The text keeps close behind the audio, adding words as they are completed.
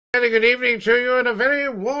Very good evening to you and a very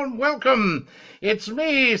warm welcome. It's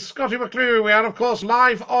me, Scottie McClue. We are, of course,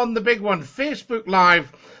 live on the big one, Facebook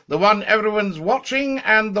Live, the one everyone's watching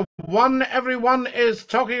and the one everyone is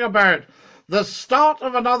talking about. The start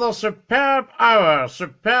of another superb hour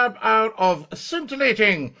of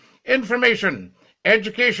scintillating information,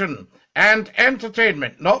 education, and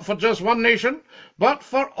entertainment, not for just one nation, but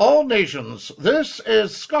for all nations. This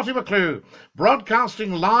is Scottie McClue,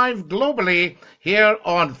 broadcasting live globally here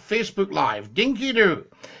on Facebook Live. Dinky do.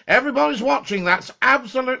 Everybody's watching. That's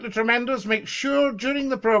absolutely tremendous. Make sure during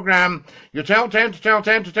the program you tell 10 to tell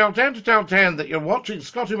 10 to tell 10 to tell 10 that you're watching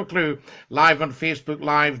Scottie McClue live on Facebook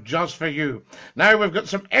Live just for you. Now, we've got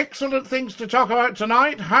some excellent things to talk about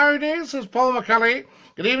tonight. Howdy, says Paul McCulley.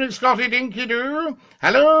 Good evening, Scottie Dinky-Doo.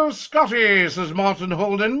 Hello, Scottie, says Martin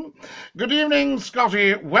Holden. Good evening,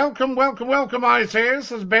 Scottie. Welcome, welcome, welcome, I say,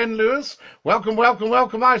 says Ben Lewis. Welcome, welcome,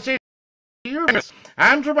 welcome, I say to you.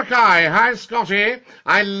 Andrew Mackay, hi, Scottie.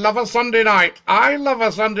 I love a Sunday night. I love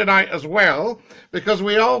a Sunday night as well, because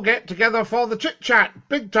we all get together for the chit-chat,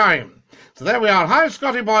 big time. So there we are. Hi,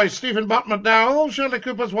 Scottie boy. Stephen Butt McDowell. Shirley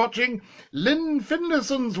Cooper's watching. Lynn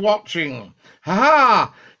Finlayson's watching.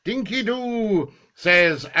 Ha-ha. Dinky-Doo,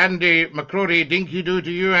 says Andy McCrory. Dinky-Doo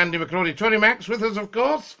to you, Andy McCrory. Tony Max with us, of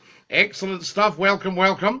course. Excellent stuff. Welcome,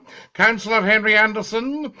 welcome. Councillor Henry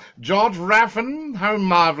Anderson. George Raffin. How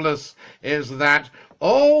marvellous is that?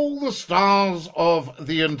 All the stars of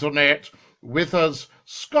the internet with us.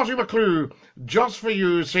 Scottie McClue, just for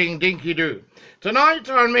you, saying Dinky-Doo. Tonight,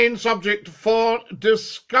 our main subject for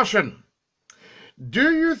discussion.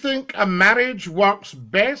 Do you think a marriage works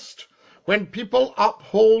best when people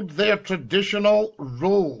uphold their traditional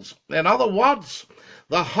roles? In other words,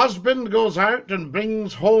 the husband goes out and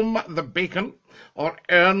brings home the bacon or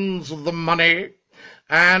earns the money,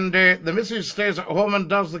 and the missus stays at home and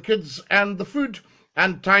does the kids and the food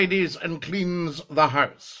and tidies and cleans the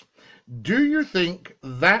house. Do you think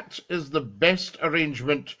that is the best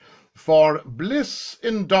arrangement for bliss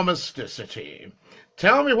in domesticity?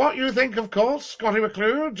 Tell me what you think, of course. Scottie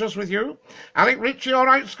McClue, just with you. Alec Ritchie, all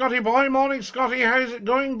right, Scottie boy. Morning, Scottie. How's it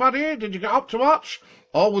going, buddy? Did you get up to much?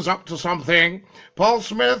 Always up to something. Paul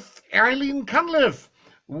Smith, Eileen Cunliffe,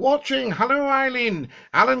 watching. Hello, Eileen.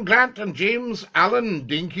 Alan Grant and James Allen,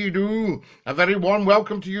 Dinky-Doo. A very warm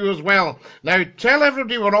welcome to you as well. Now, tell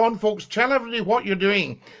everybody we're on, folks. Tell everybody what you're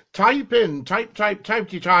doing. Type in, type.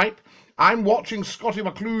 I'm watching Scottie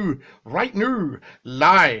McClue right now,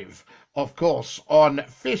 live, of course, on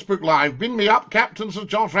Facebook Live. Bring me up, Captain Sir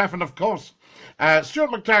George Raffin, of course.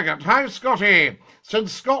 Stuart McTaggart, hi, Scottie.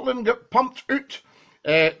 Since Scotland got pumped out,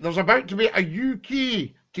 there's about to be a UK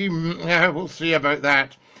team. We'll see about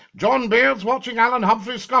that. John Baird's watching. Alan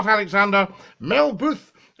Humphreys, Scott Alexander. Mel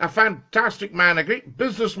Booth, a fantastic man, a great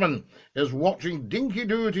businessman, is watching.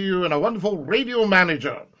 Dinky-Doo to you, and a wonderful radio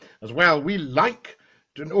manager as well. We like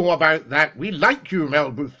to know about that. We like you,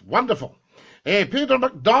 Mel Booth. Wonderful. Peter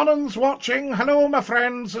McDonald's watching. Hello, my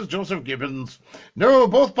friend, says Joseph Gibbons. No,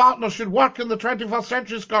 both partners should work in the 21st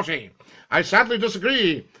century, Scottie. I sadly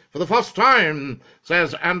disagree. For the first time,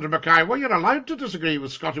 says Andrew Mackay. Well, you're allowed to disagree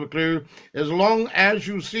with Scottie McClue as long as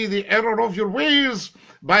you see the error of your ways.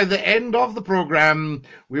 By the end of the programme,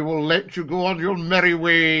 we will let you go on your merry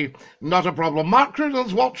way. Not a problem. Mark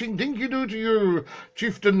Cruden's watching. Dinky-Doo to you,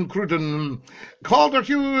 Chieftain Cruden. Calder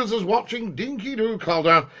Hughes is watching. Dinky-Doo,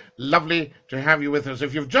 Calder. Lovely to have you with us.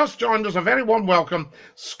 If you've just joined us, a very warm welcome.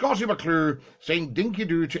 Scottie McClue saying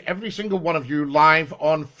Dinky-Doo to every single one of you live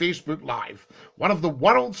on Facebook Live, one of the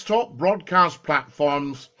world's top broadcast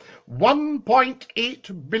platforms.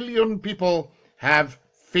 1.8 billion people have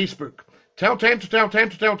Facebook. Tell 10 to tell 10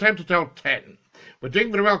 to tell 10 to tell 10. We're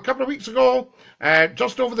doing very well. A couple of weeks ago,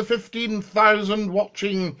 just over the 15,000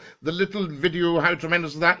 watching the little video. How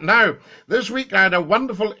tremendous is that? Now, this week I had a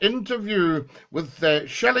wonderful interview with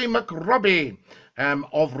Shelley McRobbie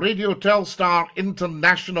of Radio Telstar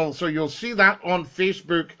International. So you'll see that on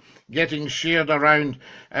Facebook getting shared around.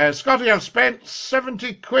 Scottie, I've spent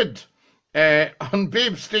 70 quid on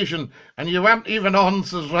Babe Station, and you weren't even on,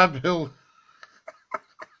 says Rab Hill.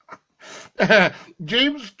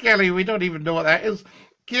 James Kelly, we don't even know what that is.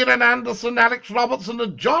 Kieran Anderson, Alex Robertson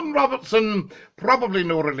and John Robertson, probably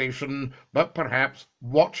no relation, but perhaps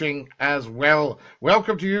watching as well.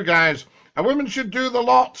 Welcome to you guys. A woman should do the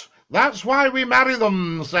lot. That's why we marry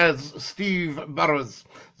them, says Steve Burrows.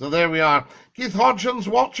 So there we are. Keith Hodgson's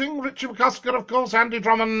watching. Richie McCusker, of course. Andy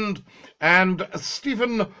Drummond and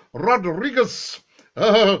Stephen Rodriguez.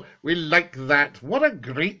 Oh, we like that. What a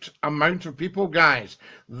great amount of people, guys.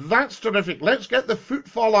 That's terrific. Let's get the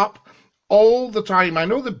footfall up all the time. I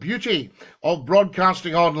know the beauty of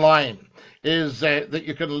broadcasting online is that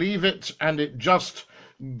you can leave it and it just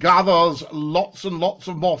gathers lots and lots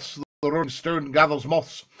of moss. The Rolling Stone gathers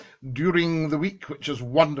moss during the week, which is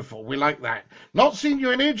wonderful. We like that. Not seen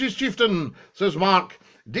you in ages, Chieftain, says Mark.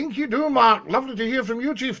 Dinky do, Mark. Lovely to hear from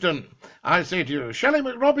you, Chieftain. I say to you, Shelley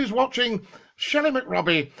McRobbie's watching. Shelley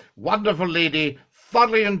McRobbie, wonderful lady.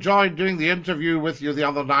 Thoroughly enjoyed doing the interview with you the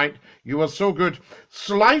other night. You were so good.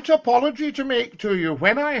 Slight apology to make to you.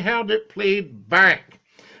 When I heard it played back,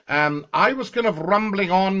 I was kind of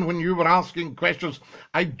rumbling on when you were asking questions.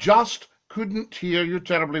 I just couldn't hear you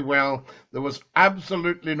terribly well. There was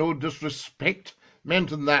absolutely no disrespect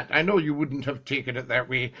meant in that. I know you wouldn't have taken it that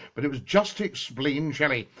way, but it was just to explain,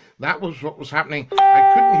 Shelley. That was what was happening.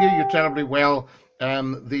 I couldn't hear you terribly well.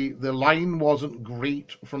 The line wasn't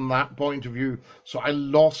great from that point of view, so I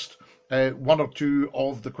lost one or two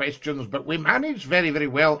of the questions, but we managed very, very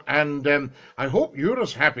well, and I hope you're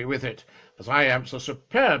as happy with it as I am. It's a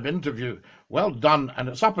superb interview. Well done, and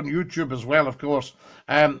it's up on YouTube as well, of course.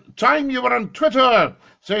 Time you were on Twitter,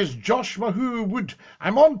 says Josh Mahoo Wood.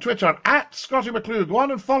 I'm on Twitter, at Scottie McClue. Go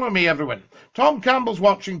on and follow me, everyone. Tom Campbell's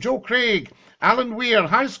watching, Joe Craig, Alan Weir.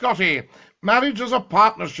 Hi, Scottie. Marriage is a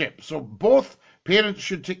partnership, so both parents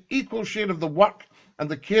should take equal share of the work and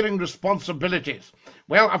the caring responsibilities.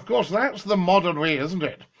 Well, of course, that's the modern way, isn't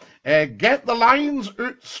it? Get the lines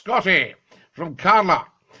out, Scottie, from Carla.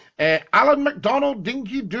 Alan MacDonald,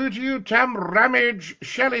 dinky do to you, Tam Ramage.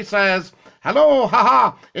 Shelley says, hello,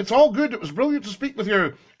 haha, it's all good. It was brilliant to speak with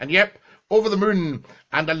you. And yep, over the moon,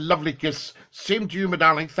 and a lovely kiss. Same to you, my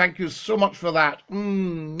darling. Thank you so much for that.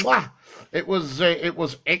 Mwah. It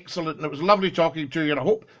was excellent, and it was lovely talking to you. And I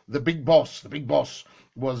hope the big boss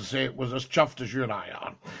was as chuffed as you and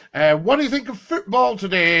I are. What do you think of football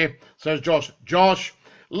today? Says Josh. Josh,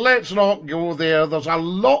 let's not go there. There's a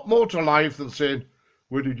lot more to life than saying,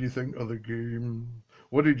 what did you think of the game?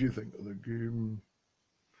 What did you think of the game?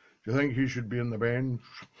 Do you think he should be in the bench?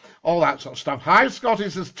 All that sort of stuff. Hi, Scottie,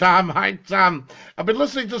 says Tam. Hi, Tam. I've been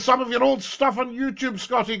listening to some of your old stuff on YouTube,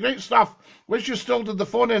 Scottie. Great stuff. Wish you still did the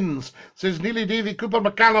phone-ins, says Neely Davy Cooper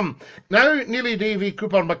McCallum. Now, Neely Davy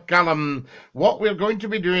Cooper McCallum, what we're going to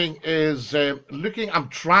be doing is I'm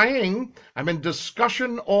in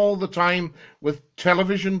discussion all the time with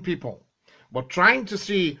television people. We're trying to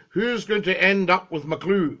see who's going to end up with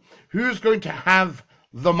McClue, who's going to have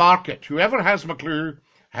the market. Whoever has McClue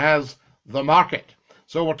has the market.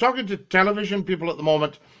 So we're talking to television people at the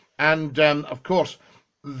moment, and of course,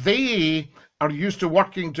 they are used to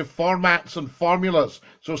working to formats and formulas.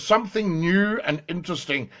 So something new and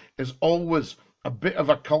interesting is always a bit of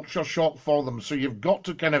a culture shock for them. So you've got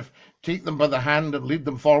to kind of take them by the hand and lead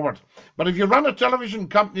them forward. But if you run a television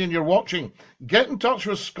company and you're watching, get in touch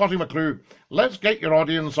with Scottie McClue. Let's get your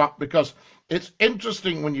audience up, because it's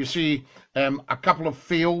interesting when you see a couple of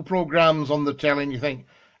fail programs on the telly and you think,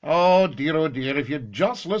 oh dear, if you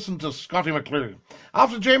just listen to Scottie McClue.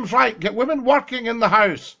 After James Wright, get women working in the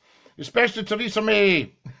house, especially Theresa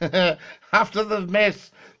May, after the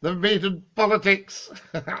mess they've made in politics.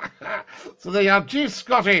 So they are, gee,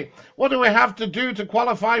 Scottie, what do we have to do to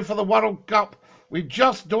qualify for the World Cup? We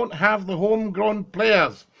just don't have the homegrown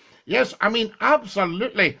players. Yes, I mean,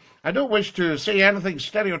 absolutely. I don't wish to say anything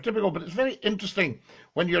stereotypical, but it's very interesting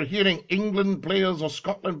when you're hearing England players or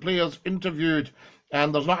Scotland players interviewed,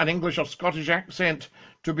 and there's not an English or Scottish accent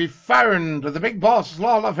to be found. The big boss,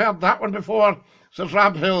 lol, I've heard that one before, says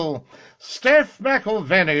Rab Hill. Steph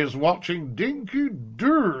McElvenny is watching Dinky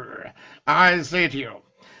Doo. I say to you,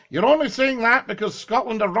 you're only saying that because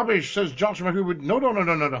Scotland are rubbish, says Josh Mahoo.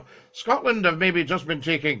 No. Scotland have maybe just been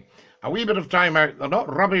taking a wee bit of time out. They're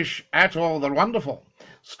not rubbish at all. They're wonderful.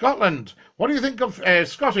 Scotland, what do you think of,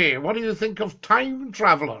 Scottie, what do you think of time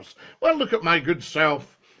travellers? Well, look at my good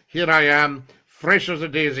self. Here I am, fresh as a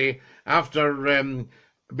daisy, after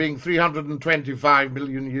being 325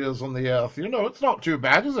 million years on the earth. You know, it's not too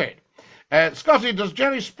bad, is it? Scottie, does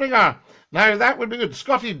Jerry Springer? Now, that would be good.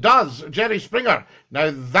 Scottie does Jerry Springer.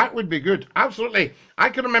 Now, that would be good. Absolutely. I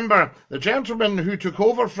can remember the gentleman who took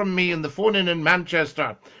over from me in the phone-in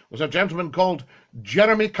Manchester was a gentleman called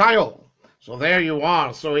Jeremy Kyle. So there you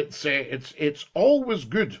are. So it's always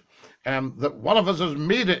good that one of us has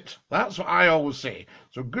made it. That's what I always say.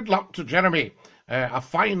 So good luck to Jeremy, a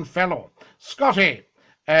fine fellow. Scottie,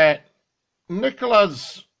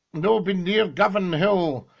 Nicola's no been near Govan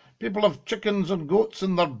Hill. People have chickens and goats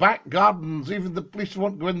in their back gardens. Even the police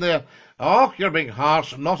won't go in there. Oh, you're being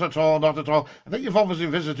harsh. Not at all, not at all. I think you've obviously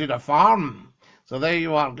visited a farm. So there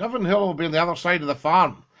you are. Govan Hill will be on the other side of the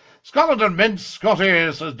farm. Scotland and Mince,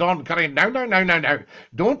 Scottie, says Don Curry. Now.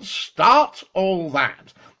 Don't start all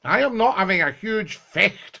that. I am not having a huge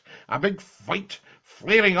fecht, a big fight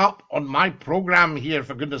flaring up on my programme here,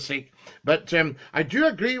 for goodness sake. But I do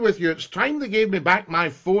agree with you. It's time they gave me back my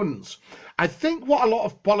phones. I think what a lot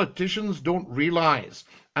of politicians don't realise,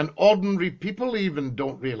 and ordinary people even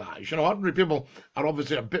don't realise, ordinary people are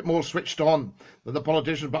obviously a bit more switched on than the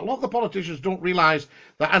politicians, but a lot of the politicians don't realise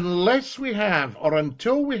that unless we have, or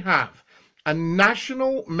until we have, a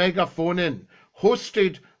national megaphone-in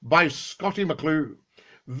hosted by Scottie McClue,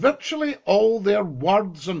 virtually all their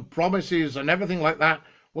words and promises and everything like that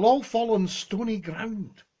will all fall on stony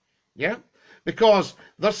ground. Yeah? Because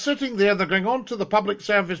they're sitting there, they're going on to the public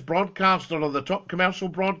service broadcaster or the top commercial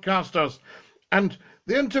broadcasters, and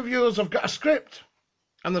the interviewers have got a script.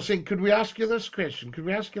 And they're saying, could we ask you this question? Could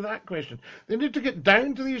we ask you that question? They need to get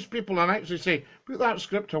down to these people and actually say, put that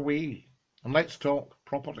script away and let's talk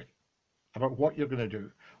properly about what you're going to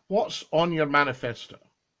do. What's on your manifesto?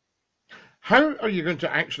 How are you going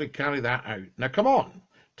to actually carry that out? Now, come on,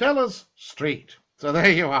 tell us straight. So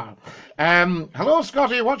there you are. Hello,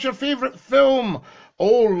 Scotty. What's your favourite film?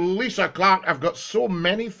 Oh, Lisa Clark. I've got so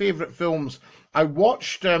many favourite films. I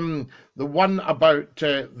watched the one about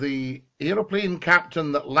the aeroplane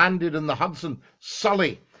captain that landed in the Hudson,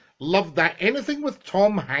 Sully. Loved that. Anything with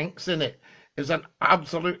Tom Hanks in it is an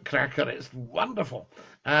absolute cracker. It's wonderful.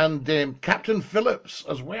 And Captain Phillips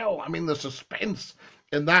as well. I mean, the suspense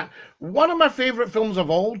in that. One of my favourite films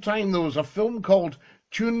of all time, though, is a film called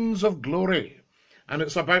Tunes of Glory. And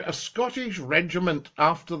it's about a Scottish regiment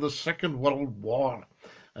after the Second World War.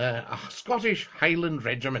 A Scottish Highland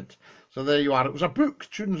regiment. So there you are. It was a book,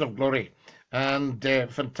 Tunes of Glory. And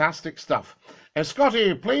fantastic stuff.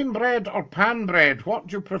 Scotty, plain bread or pan bread? What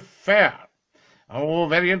do you prefer? Oh,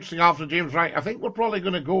 very interesting after James Wright. I think we're probably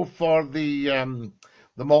going to go for the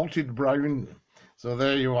malted brown. So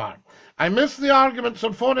there you are. I miss the arguments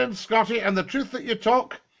on phone-in, Scotty, and the truth that you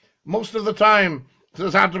talk most of the time,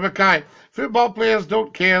 says Andrew Mackay. Football players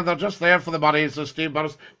don't care. They're just there for the money, says Steve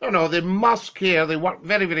Burrows. No, they must care. They work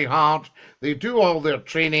very, very hard. They do all their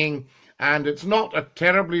training, and it's not a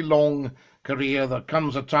terribly long career. There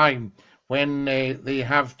comes a time when they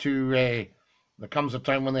have to... There comes a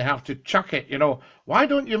time when they have to chuck it, Why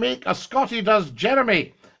don't you make a Scotty Does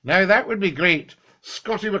Jeremy? Now, that would be great.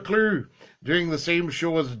 Scottie McClue doing the same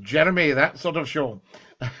show as Jeremy, that sort of show.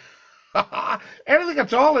 Anything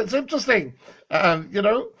at all, it's interesting. I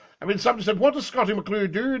mean, somebody said, what does Scottie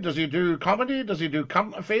McClue do? Does he do comedy? Does he do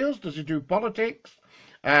current affairs? Does he do politics?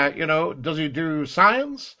 Does he do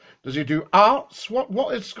science? Does he do arts?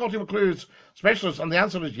 What is Scottie McClue's specialist? And the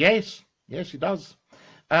answer is yes. Yes, he does.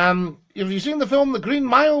 Have you seen the film The Green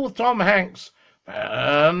Mile with Tom Hanks?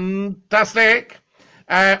 Fantastic.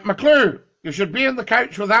 McClue, you should be on the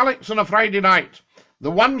couch with Alex on a Friday night.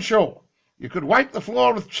 The one show. You could wipe the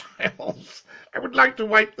floor with Giles. I would like to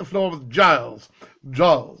wipe the floor with Giles.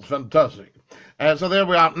 Giles, fantastic. So there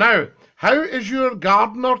we are. Now, how is your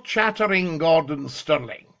gardener chattering, Gordon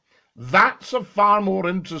Sterling? That's of far more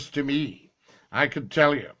interest to me, I can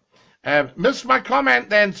tell you. Missed my comment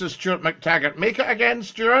then, says Stuart McTaggart. Make it again,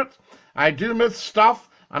 Stuart. I do miss stuff,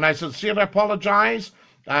 and I sincerely apologise.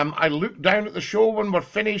 I looked down at the show when we're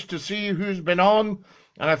finished to see who's been on,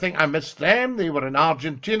 and I think I missed them. They were in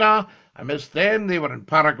Argentina. I missed them. They were in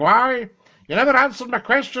Paraguay. You never answered my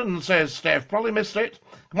question, says Steph. Probably missed it.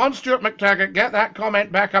 Come on, Stuart McTaggart, get that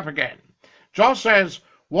comment back up again. Josh says,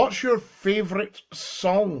 what's your favourite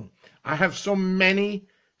song? I have so many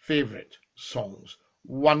favourite songs.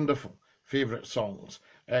 Wonderful favourite songs.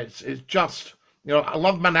 It's just, I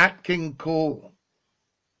love my Nat King Cole.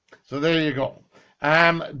 So there you go.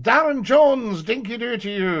 Darren Jones, dinky do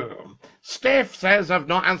to you. Steph says I've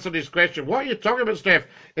not answered his question. What are you talking about, Steph?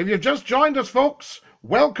 If you've just joined us, folks,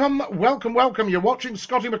 welcome, welcome, welcome. You're watching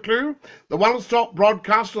Scottie McClue, the world's top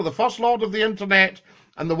broadcaster, the first lord of the internet,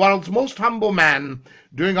 and the world's most humble man,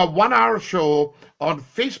 doing a 1-hour show on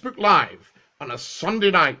Facebook Live on a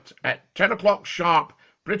Sunday night at 10 o'clock sharp,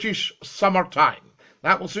 British summer time.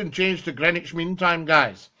 That will soon change to Greenwich Mean Time,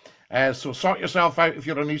 guys. So sort yourself out if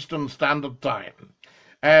you're on Eastern Standard Time.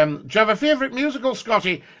 Do you have a favourite musical,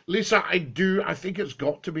 Scotty? Lisa, I do. I think it's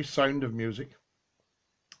got to be Sound of Music.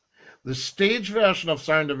 The stage version of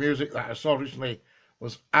Sound of Music that I saw recently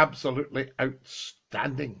was absolutely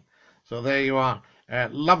outstanding. So there you are.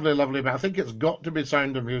 Lovely, lovely. But I think it's got to be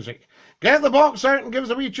Sound of Music. Get the box out and give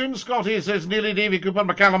us a wee tune, Scotty, says Neely Davy Cooper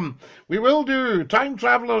McCallum. We will do. Time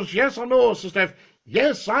Travellers, yes or no, says Steph.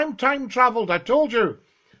 Yes, I'm time travelled. I told you.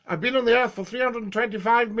 I've been on the earth for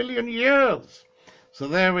 325 million years. So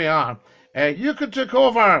there we are. You could take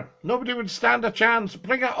over. Nobody would stand a chance.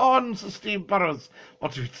 Bring it on, says Steve Burrows.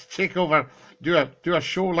 Want to take over, do a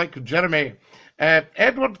show like Jeremy.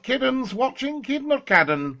 Edward Kiddon's watching, Kiddon or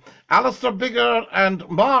Cadden, Alistair Bigger, and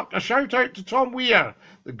Mark. A shout out to Tom Weir,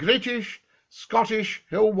 the greatest Scottish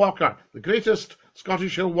hill walker. The greatest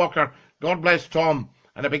Scottish hill walker. God bless Tom.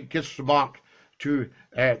 And a big kiss from Mark to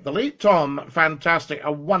the late Tom. Fantastic,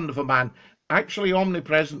 a wonderful man. Actually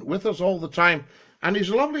omnipresent with us all the time. And his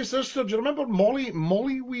lovely sister, do you remember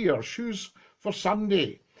Molly Weir, Shoes for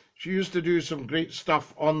Sunday? She used to do some great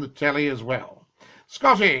stuff on the telly as well.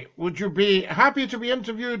 Scotty, would you be happy to be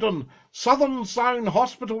interviewed on Southern Sound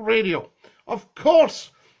Hospital Radio? Of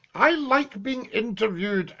course. I like being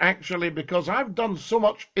interviewed, actually, because I've done so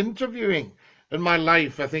much interviewing in my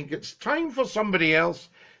life. I think it's time for somebody else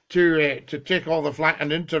to take all the flak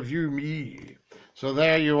and interview me. So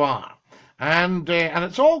there you are. And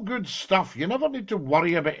it's all good stuff. You never need to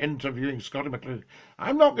worry about interviewing Scottie McClue.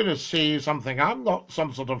 I'm not going to say something. I'm not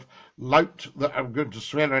some sort of lout that I'm going to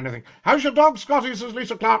swear or anything. How's your dog, Scotty? Says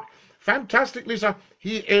Lisa Clark. Fantastic, Lisa.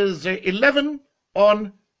 He is 11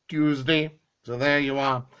 on Tuesday. So there you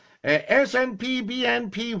are. SNP,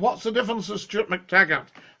 BNP, what's the difference, says Stuart McTaggart?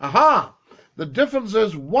 Aha! The difference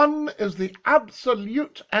is one is the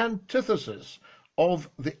absolute antithesis of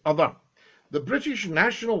the other. The British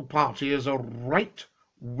National Party is a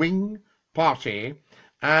right-wing party,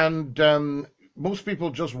 and most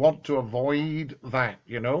people just want to avoid that,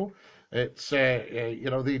 you know. It's, you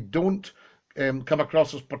know, they don't come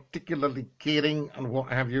across as particularly caring and what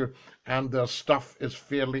have you, and their stuff is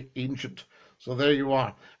fairly ancient. So there you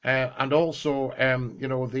are. And also, you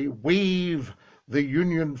know, they wave the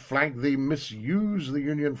Union flag, they misuse the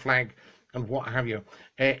Union flag, and what have you.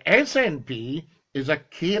 SNP is a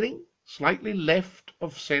caring, slightly left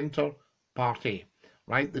of centre party,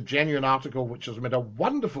 right? The Genuine article, which has made a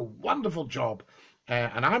wonderful, wonderful job.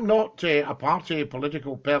 And I'm not a party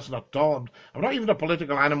political person at all. I'm not even a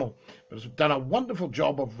political animal, but it's done a wonderful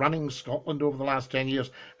job of running Scotland over the last 10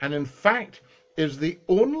 years. And in fact, is the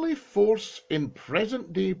only force in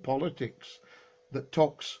present day politics that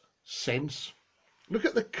talks sense. Look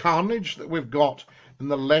at the carnage that we've got in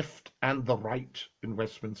the left and the right in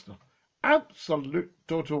Westminster. Absolute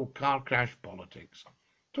total car crash politics.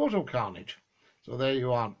 Total carnage. So there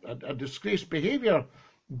you are. A disgraced behaviour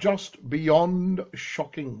just beyond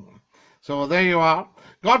shocking. So there you are.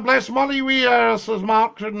 God bless Molly Weir, says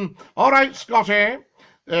Mark. All right, Scotty.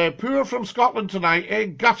 Poor from Scotland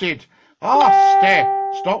tonight. Gutted.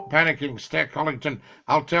 Oh, stop panicking, Stare Collington.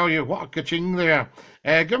 I'll tell you, what a ka-ching there.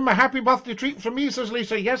 Give him a happy birthday treat from me, says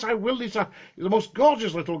Lisa. Yes, I will, Lisa. He's the most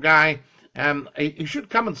gorgeous little guy. He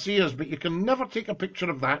should come and see us, but you can never take a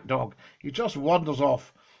picture of that dog. He just wanders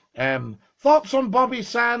off. Thoughts on Bobby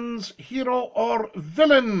Sands, hero or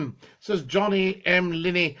villain, says Johnny M.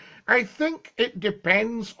 Linney. I think it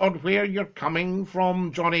depends on where you're coming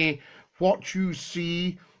from, Johnny, what you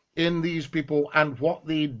see in these people and what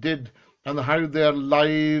they did and how their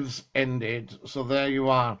lives ended. So there you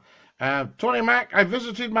are. Tony Mack, I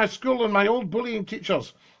visited my school and my old bullying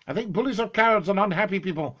teachers. I think bullies are cowards and unhappy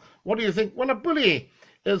people. What do you think? Well, a bully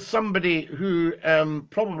is somebody who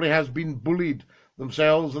probably has been bullied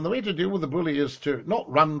themselves, and the way to deal with the bully is to not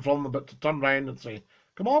run from them, but to turn round and say,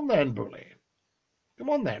 come on then, bully.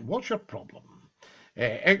 Come on then, what's your problem?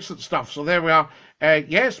 Excellent stuff. So there we are.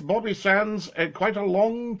 Yes, Bobby Sands, quite a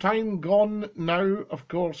long time gone now, of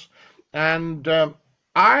course. And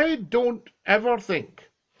I don't ever think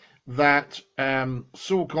that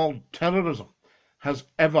so-called terrorism has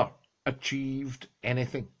ever achieved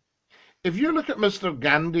anything. If you look at Mr.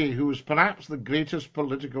 Gandhi, who was perhaps the greatest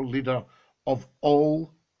political leader of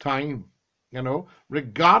all time, you know,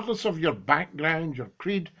 regardless of your background, your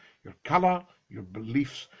creed, your colour, your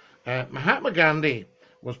beliefs, Mahatma Gandhi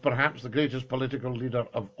was perhaps the greatest political leader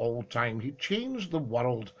of all time. He changed the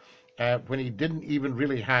world when he didn't even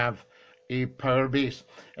really have a power base.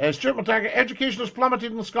 Stuart McTaggart, education has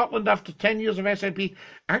plummeted in Scotland after 10 years of SNP.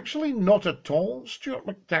 Actually, not at all, Stuart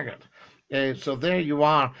McTaggart. So there you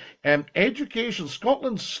are. Education,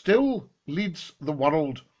 Scotland still leads the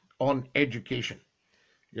world on education,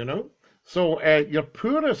 you know. So your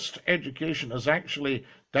poorest education is actually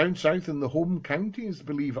down south in the home counties,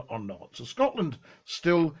 believe it or not. So Scotland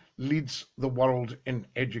still leads the world in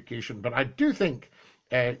education. But I do think,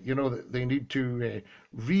 you know, that they need to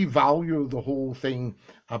revalue the whole thing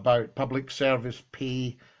about public service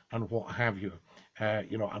pay and what have you.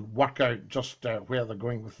 You know, and work out just where they're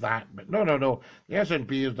going with that. But no. The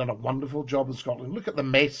SNP has done a wonderful job in Scotland. Look at the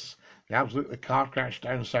mess, the absolute car crash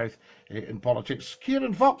down south in politics.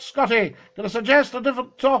 Kieran Fox, Scotty, going to suggest a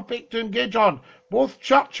different topic to engage on. Both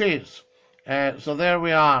churches. So there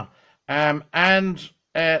we are. And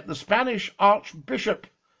the Spanish Archbishop.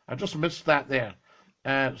 I just missed that there.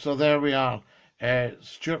 So there we are.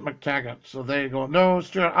 Stuart McTaggart. So there you go. No,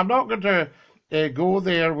 Stuart, I'm not going to go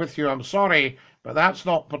there with you. I'm sorry, but that's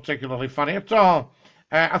not particularly funny at all.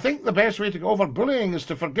 I think the best way to go over bullying is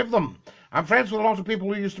to forgive them. I'm friends with a lot of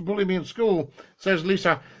people who used to bully me in school, says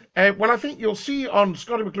Lisa. Well, I think you'll see on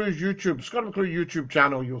Scottie McClue's YouTube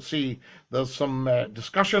channel, you'll see there's some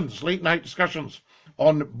discussions, late night discussions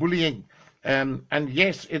on bullying. And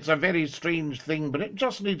yes, it's a very strange thing, but it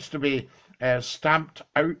just needs to be stamped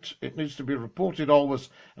out. It needs to be reported always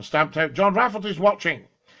and stamped out. John Rafferty's watching.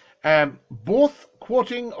 Both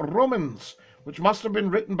quoting Romans, which must have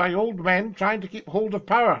been written by old men trying to keep hold of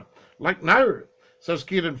power, like now, says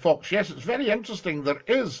Kieran Fox. Yes, it's very interesting. There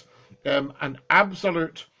is an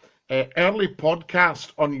absolute early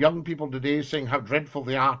podcast on young people today saying how dreadful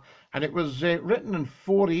they are, and it was written in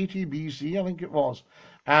 480 BC, I think it was.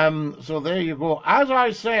 So there you go. As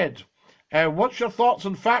I said, what's your thoughts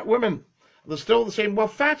on fat women? They're still the same. Well,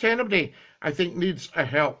 fat anybody, I think, needs a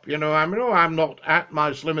help. You know, I'm not at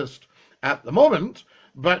my slimmest at the moment,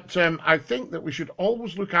 but I think that we should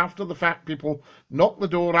always look after the fat people, knock the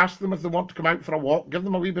door, ask them if they want to come out for a walk, give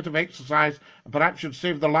them a wee bit of exercise, and perhaps should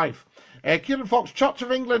save their life. Kieran Fox, Church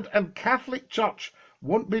of England and Catholic Church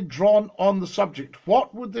won't be drawn on the subject.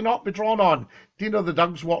 What would they not be drawn on? Dino the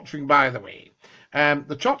Doug's watching, by the way.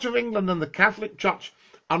 The Church of England and the Catholic Church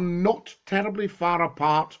are not terribly far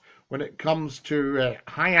apart when it comes to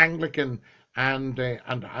High Anglican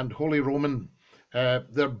and Holy Roman.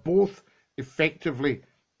 They're both effectively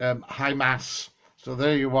High Mass. So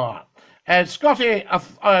there you are. Scotty,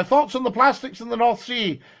 thoughts on the plastics in the North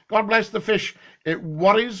Sea? God bless the fish. It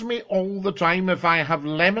worries me all the time if I have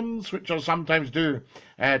lemons, which I sometimes do,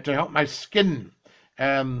 to help my skin.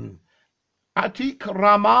 Atik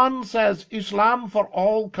Rahman says, Islam for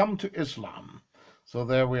all, come to Islam. So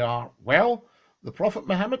there we are. Well, the Prophet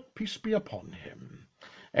Muhammad, peace be upon him.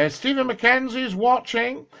 Stephen Mackenzie's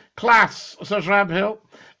watching. Class, says Rabhill.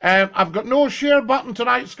 I've got no share button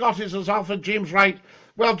tonight, Scotty, says Alfred James Wright.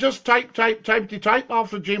 Well, just type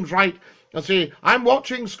Alfred James Wright and say, I'm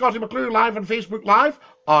watching Scottie McClue live on Facebook Live.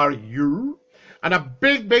 Are you? And a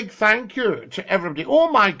big, big thank you to everybody. Oh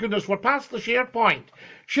my goodness, we're past the share point.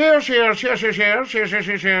 Share, as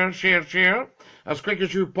quick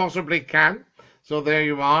as you possibly can. So there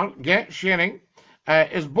you are. Get sharing.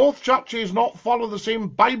 Is both churches not follow the same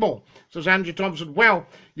Bible? Says Angie Thompson. Well,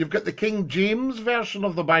 you've got the King James version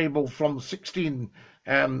of the Bible from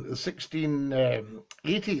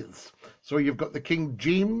 1680s. So you've got the King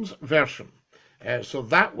James version. So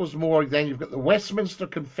that was more. Then you've got the Westminster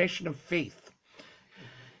Confession of Faith.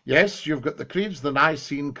 Yes, you've got the creeds, the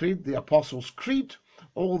Nicene Creed, the Apostles' Creed,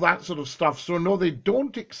 all that sort of stuff. So no, they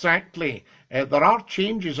don't exactly. There are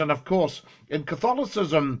changes, and of course, in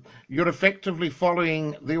Catholicism, you're effectively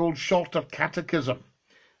following the old Shorter Catechism.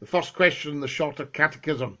 The first question in the Shorter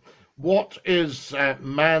Catechism: what is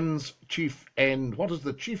man's chief end? What is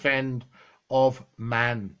the chief end of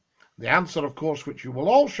man? The answer, of course, which you will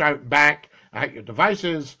all shout back at your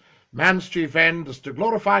devices: man's chief end is to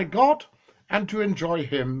glorify God and to enjoy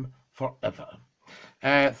him forever.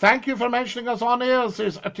 Thank you for mentioning us on air,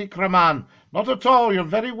 says Atik Rahman. Not at all. You're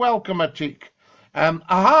very welcome, Atik.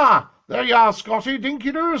 Aha! There you are, Scotty.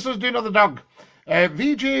 Dinky doo, says Dino the Dog.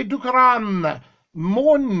 VJ Dukaran.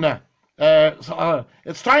 Moan.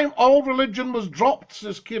 It's time all religion was dropped,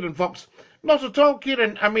 says Kieran Fox. Not at all,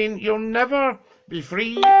 Kieran. I mean, you'll never be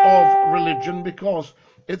free of religion because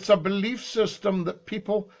it's a belief system that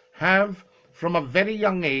people have from a very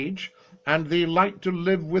young age, and they like to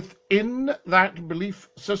live within that belief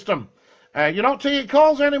system. You're not taking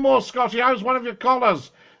calls anymore, Scotty. I was one of your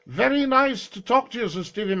callers. Very nice to talk to you, says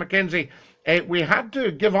Stevie McKenzie. We had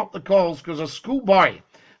to give up the calls because a schoolboy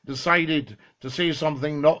decided to say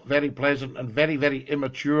something not very pleasant and very, very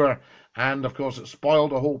immature. And, of course, it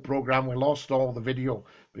spoiled the whole program. We lost all the video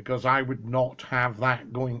because I would not have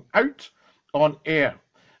that going out on air.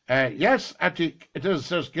 Yes, Atik, it is,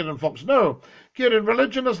 says Kieran Fox. No, Kieran,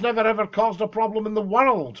 religion has never ever caused a problem in the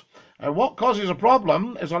world. What causes a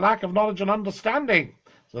problem is a lack of knowledge and understanding.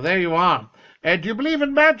 So there you are. Do you believe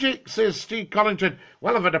in magic, says Steve Collington.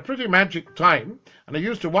 Well, I've had a pretty magic time, and I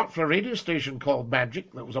used to work for a radio station called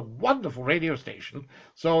Magic. That was a wonderful radio station.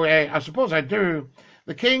 So I suppose I do.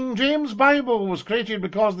 The King James Bible was created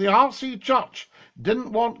because the RC Church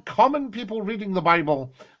didn't want common people reading the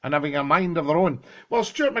Bible and having a mind of their own. Well,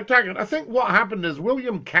 Stuart McTaggart, I think what happened is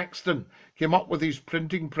William Caxton came up with his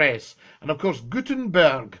printing press. And, of course,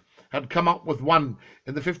 Gutenberg had come up with one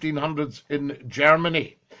in the 1500s in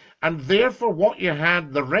Germany. And therefore what you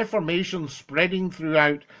had, the Reformation spreading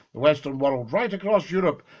throughout the Western world, right across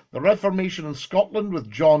Europe. The Reformation in Scotland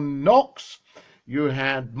with John Knox. You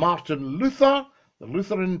had Martin Luther, the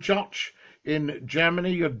Lutheran Church in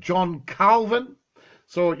Germany. You had John Calvin.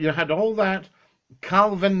 So you had all that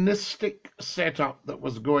Calvinistic setup that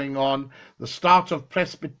was going on, the start of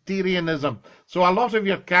Presbyterianism. So a lot of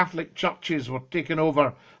your Catholic churches were taken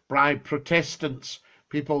over by Protestants,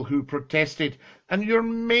 people who protested. And your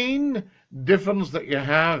main difference that you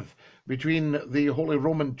have between the Holy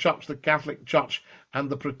Roman Church, the Catholic Church, and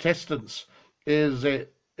the Protestants is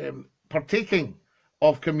partaking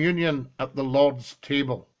of communion at the Lord's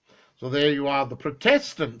table. So there you are. The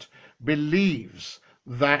Protestant believes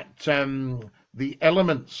that the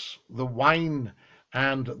elements, the wine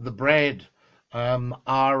and the bread,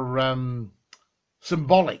 are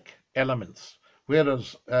symbolic elements,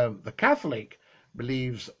 whereas the Catholic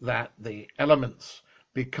believes that the elements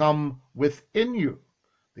become within you.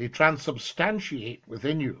 They transubstantiate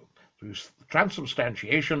within you through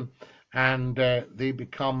transubstantiation, and they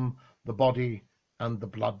become the body and the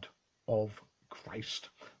blood of Christ.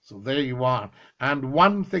 So there you are. And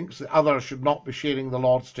one thinks the other should not be sharing the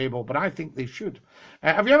Lord's table, but I think they should.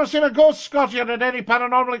 Have you ever seen a ghost, Scotty, or had any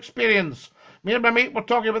paranormal experience? Me and my mate were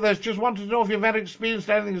talking about this. Just wanted to know if you've ever experienced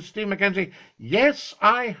anything, Steve McKenzie. Yes,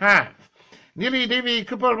 I have. Neely Davy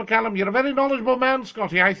Cooper McCallum, you're a very knowledgeable man,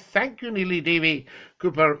 Scotty. I thank you, Neely Davy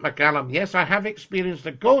Cooper McCallum. Yes, I have experienced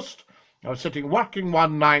a ghost. I was sitting working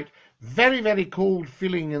one night, very, very cold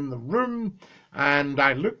feeling in the room, and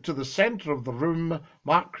I looked to the centre of the room.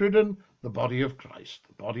 Mark Cruden, the body of Christ,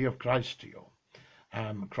 the body of Christ to you.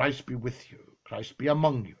 Christ be with you. Christ be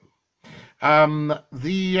among you.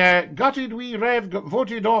 The gutted wee Rev got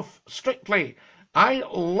voted off strictly. I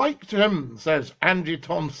liked him, says Angie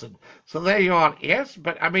Thompson. So there you are. Yes,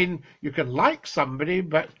 but I mean, you can like somebody,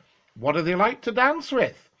 but what do they like to dance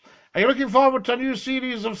with? Are you looking forward to a new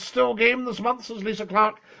series of Still Game this month, says Lisa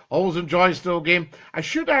Clark? Always enjoy Still Game. I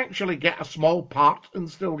should actually get a small part in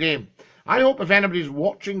Still Game. I hope if anybody's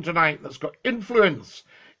watching tonight that's got influence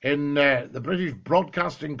in the British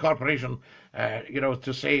Broadcasting Corporation,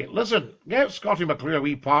 to say, listen, get Scottie McClue a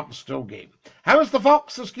wee part in Still Game. How is the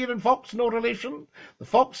fox? Is Kieran Fox no relation? The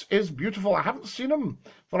fox is beautiful. I haven't seen him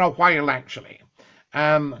for a while, actually.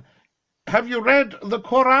 Have you read the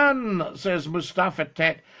Quran, says Mustafa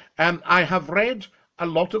Tet. I have read a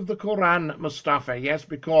lot of the Quran, Mustafa, yes,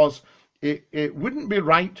 because it wouldn't be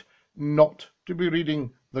right not to be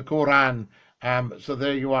reading the Quran. So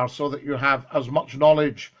there you are, so that you have as much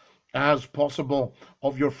knowledge as possible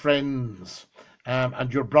of your friends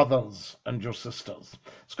and your brothers and your sisters.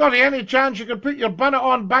 Scotty, any chance you could put your bonnet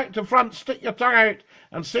on back to front, stick your tongue out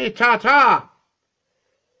and say ta-ta?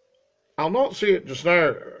 I'll not say it just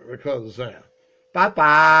now because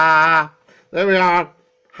ta-ta. There we are.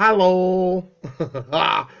 Hello.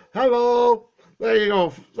 Hello. There you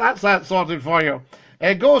go. That's that sorted for you.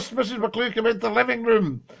 Ghost Mrs. McClue came into the living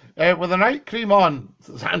room with a night cream on.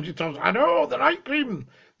 Says Angie Thompson. I know, the night cream.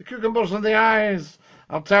 The cucumbers in the eyes.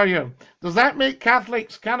 I'll tell you. Does that make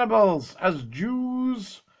Catholics cannibals? As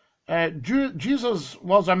Jews, Jesus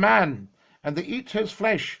was a man, and they eat his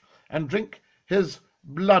flesh and drink his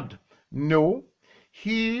blood. No,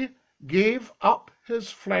 he gave up his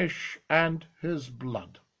flesh and his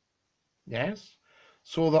blood. Yes?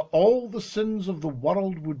 So that all the sins of the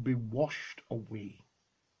world would be washed away.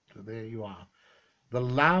 So there you are. The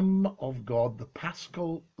Lamb of God, the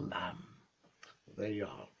Paschal Lamb. There you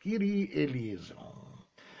are. Kyrie eleison.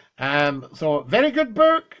 So, very good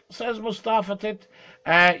book, says Mustafa Tit.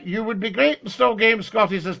 You would be great in Still Game,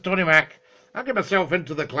 Scotty, says Tony Mac. I'll get myself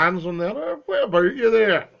into the Klansman there. What about you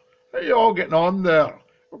there? How are you all getting on there?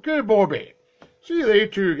 Okay, Bobby. See they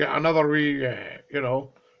two get another wee,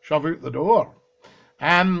 shove out the door.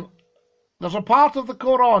 There's a part of the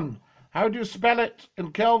Quran. How do you spell it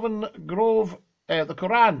in Kelvin Grove, the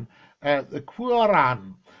Quran? The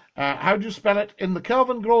Quran. How do you spell it in the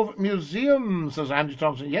Kelvin Grove Museum, says Angie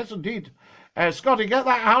Thompson. Yes, indeed. Scotty, get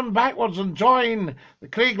that hand backwards and join the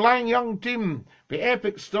Craig Lang Young team. Be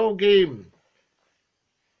epic Still Game.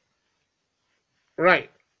 Right,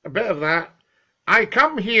 a bit of that. I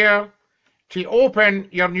come here to open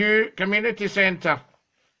your new community centre.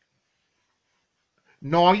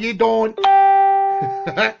 No, you don't.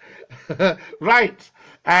 Right.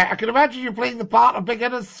 I can imagine you playing the part of Big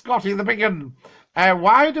Innes, Scotty the Big Un.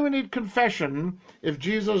 Why do we need confession if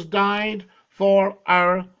Jesus died for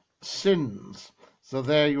our sins? So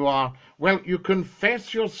there you are. Well, you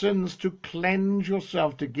confess your sins to cleanse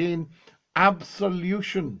yourself, to gain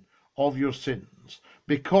absolution of your sins,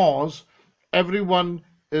 because everyone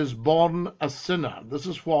is born a sinner. This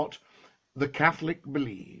is what the Catholic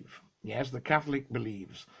believe. Yes, the Catholic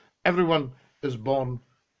believes everyone is born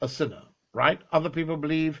a sinner, right? Other people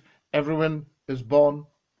believe everyone is born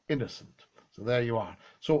innocent. So there you are.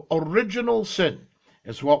 So original sin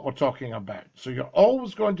is what we're talking about. So you're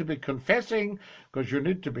always going to be confessing because you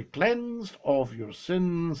need to be cleansed of your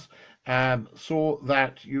sins so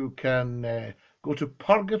that you can go to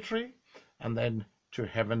purgatory and then to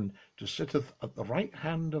heaven, to sitteth at the right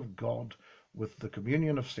hand of God with the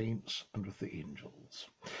communion of saints and with the angels.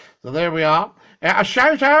 So there we are. A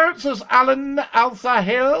shout out, says Alan Alsa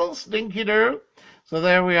Hills, dinky do. So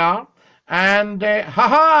there we are. And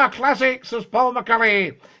haha, classic, says Paul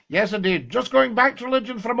McCully. Yes, indeed. Just going back to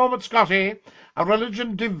religion for a moment, Scotty. A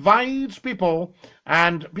religion divides people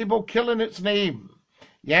and people kill in its name.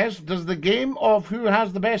 Yes, does the game of who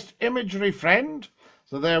has the best imagery, friend?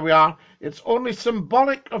 So there we are. It's only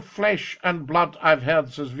symbolic of flesh and blood, I've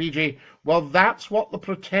heard, says VJ. Well, that's what the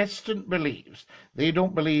Protestant believes. They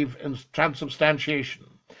don't believe in transubstantiation.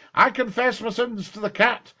 I confess my sins to the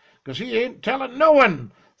cat, because he ain't telling no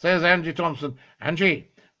one, says Angie Thompson.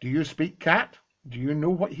 Angie, do you speak cat? Do you know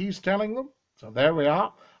what he's telling them? So there we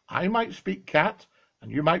are. I might speak cat,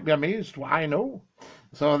 and you might be amazed what I know.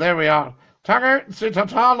 So there we are. Tug out and sit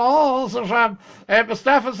at all, says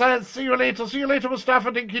Mustafa says, see you later,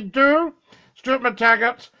 Mustafa, think you do. Stuart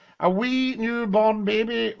McTaggart, a wee newborn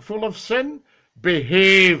baby full of sin,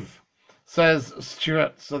 behave, says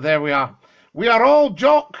Stuart. So there we are. We're all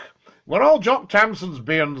Jock Tamson's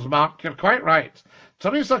bairns, Mark, you're quite right.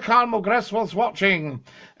 Teresa Carmel Gresswell's watching,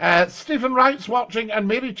 Stephen Wright's watching, and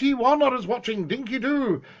Mary T. Warner is watching. Dinky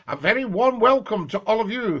Doo. A very warm welcome to all of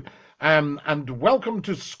you. And welcome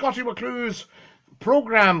to Scottie McClue's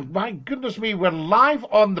program. My goodness me, we're live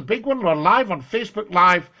on the big one. We're live on Facebook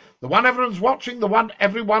Live. The one everyone's watching, the one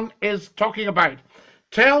everyone is talking about.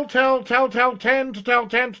 Tell 10 to tell 10 to tell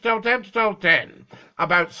 10 to tell 10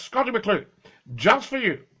 about Scottie McClue, just for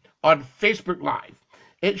you, on Facebook Live.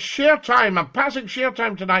 It's share time. I'm passing share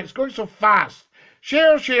time tonight. It's going so fast.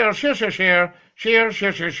 Share.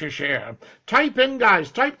 Type in,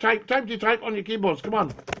 guys. Type on your keyboards. Come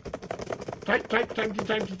on.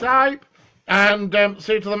 Type. And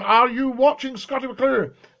say to them, are you watching Scottie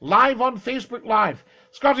McClue live on Facebook Live?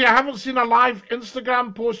 Scottie, I haven't seen a live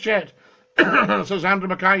Instagram post yet, says Andrew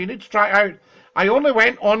Mackay. You need to try it out. I only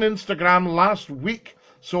went on Instagram last week,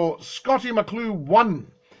 so Scottie McClue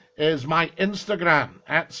 1 is my Instagram,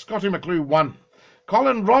 at Scottie McClue 1.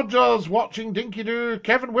 Colin Rogers watching Dinky Doo.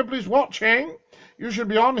 Kevin Wibley's watching. You should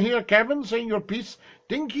be on here, Kevin, saying your piece.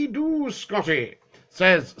 Dinky Doo, Scottie,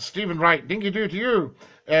 says Stephen Wright. Dinky Doo to you.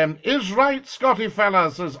 Is right, Scottie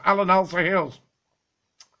fella, says Alan Alsa Hills.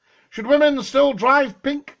 Should women still drive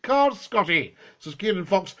pink cars, Scottie, says Kieran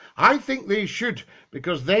Fox. I think they should,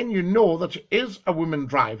 because then you know that it is a woman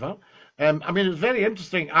driver. I mean, it's very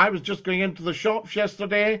interesting. I was just going into the shops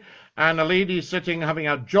yesterday, and a lady sitting having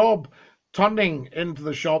a job turning into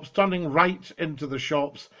the shops, turning right into the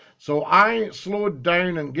shops. So I slowed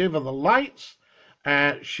down and gave her the lights.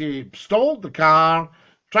 She stalled the car,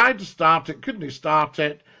 tried to start it, couldn't start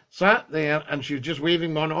it, sat there, and she was just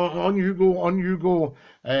waving on you go,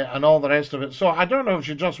 and all the rest of it. So I don't know if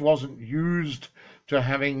she just wasn't used to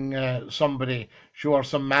having somebody show her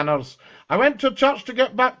some manners. I went to church to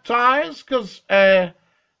get baptized because I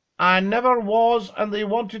never was, and they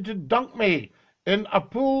wanted to dunk me in a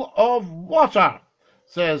pool of water,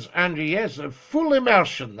 says Andrew. Yes, a full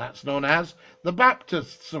immersion, that's known as. The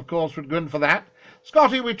Baptists, of course, would go in for that.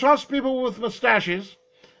 Scottie, we trust people with moustaches,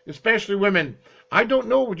 especially women. I don't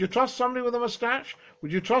know, would you trust somebody with a moustache?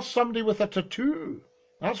 Would you trust somebody with a tattoo?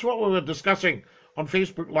 That's what we were discussing on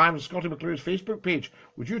Facebook Live on Scottie McClue's Facebook page.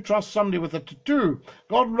 Would you trust somebody with a tattoo?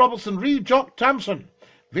 Gordon Robertson, read Jock Tamson.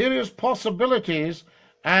 Various possibilities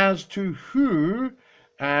as to who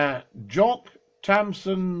Jock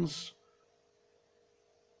Tamson's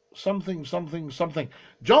something.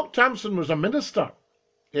 Jock Tamson was a minister.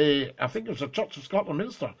 I think it was a Church of Scotland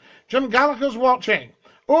minister. Jim Gallagher's watching.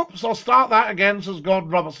 Oops, I'll start that again, says Gordon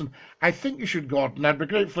Robertson. I think you should, Gordon. I'd be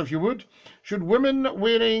grateful if you would. Should women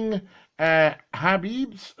wearing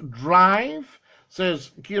Habibs drive,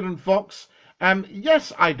 says Kieran Fox.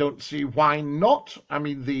 Yes, I don't see why not. I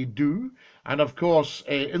mean, they do. And of course,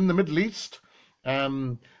 in the Middle East,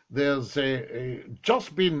 there's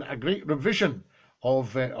just been a great revision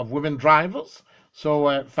of women drivers.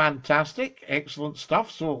 So fantastic, excellent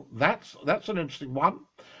stuff. So that's an interesting one.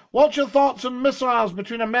 What's your thoughts on missiles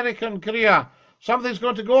between America and Korea? Something's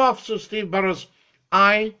going to go off, says Steve Burrows.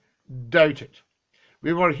 I doubt it.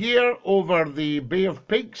 We were here over the Bay of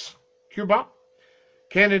Pigs, Cuba,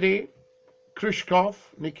 Kennedy,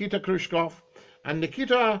 Nikita Khrushchev, and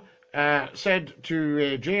Nikita said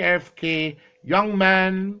to JFK, young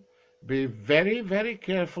man, be very, very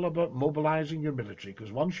careful about mobilizing your military,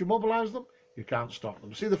 because once you mobilize them, You can't stop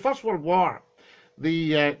them. See, the First World War,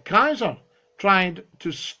 the Kaiser tried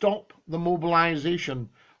to stop the mobilization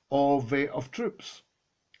of troops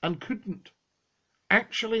and couldn't.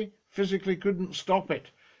 Actually, physically couldn't stop it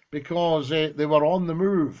because they were on the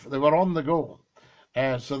move. They were on the go.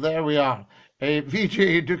 So there we are.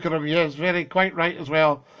 VJ Dukaram, yes, very quite right as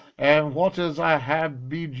well. What is a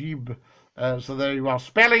habijib? So there you are.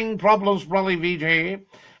 Spelling problems, probably, VJ.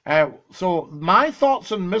 So my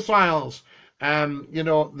thoughts on missiles,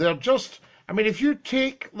 they're just, I mean, if you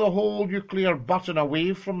take the whole nuclear button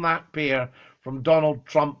away from that pair, from Donald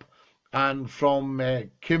Trump and from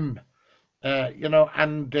Kim,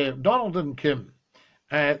 Donald and Kim,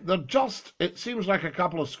 they're just, it seems like a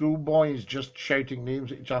couple of schoolboys just shouting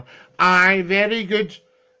names at each other. Aye, very good.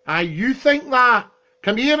 Aye, you think that?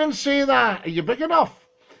 Come here and say that. Are you big enough?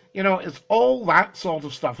 It's all that sort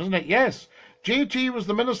of stuff, isn't it? Yes. JT was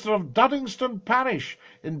the minister of Duddingston Parish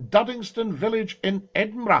in Duddingston Village in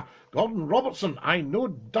Edinburgh. Gordon Robertson, I know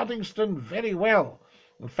Duddingston very well.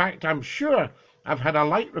 In fact, I'm sure I've had a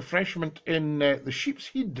light refreshment in the Sheep's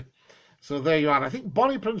Head. So there you are. I think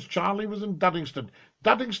Bonnie Prince Charlie was in Duddingston.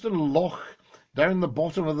 Duddingston Loch, down the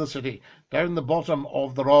bottom of the city, down the bottom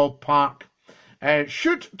of the Royal Park.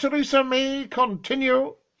 Should Theresa May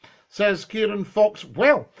continue? Says Kieran Fox.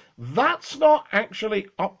 Well, that's not actually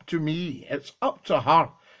up to me. It's up to her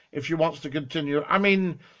if she wants to continue. I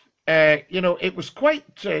mean, it was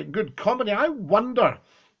quite good comedy. I wonder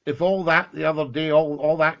if all that the other day,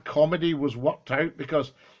 all that comedy was worked out,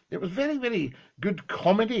 because it was very, very good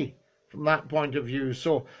comedy from that point of view.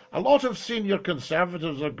 So a lot of senior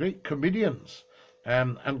Conservatives are great comedians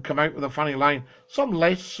and come out with a funny line. Some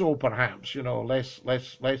less so, perhaps,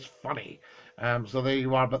 less funny. So there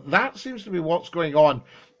you are. But that seems to be what's going on.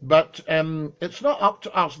 But it's not up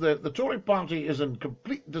to us. The Tory party is in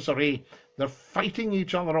complete disarray. They're fighting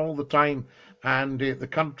each other all the time. And the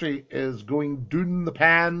country is going down the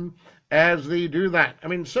pan as they do that. I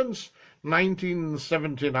mean, since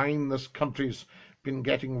 1979, this country's been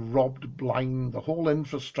getting robbed blind. The whole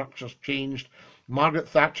infrastructure's changed. Margaret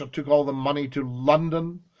Thatcher took all the money to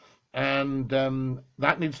London. And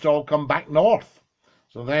that needs to all come back north.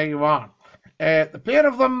 So there you are. The pair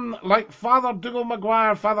of them, like Father Dougal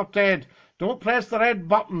Maguire, Father Ted, don't press the red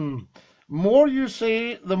button. More you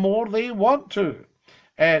say, the more they want to.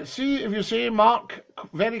 See if you say Mark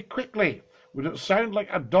very quickly. Would it sound like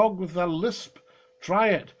a dog with a lisp? Try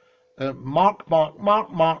it. Mark, Mark,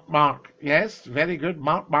 Mark, Mark, Mark. Yes, very good.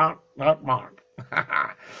 Mark, Mark, Mark, Mark.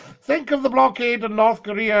 Think of the blockade and North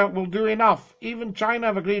Korea will do enough. Even China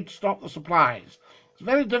have agreed to stop the supplies. It's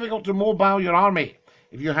very difficult to mobile your army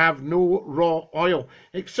if you have no raw oil,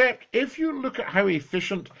 except if you look at how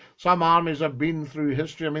efficient some armies have been through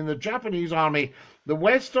history. I mean, the Japanese army, the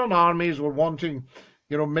Western armies were wanting,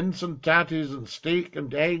 mince and tatties and steak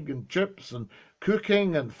and egg and chips and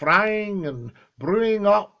cooking and frying and brewing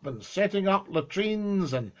up and setting up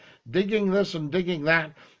latrines and digging this and digging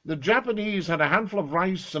that. The Japanese had a handful of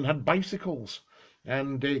rice and had bicycles,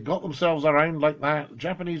 and they got themselves around like that.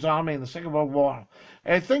 Japanese army in the Second World War.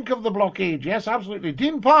 Think of the blockade. Yes, absolutely.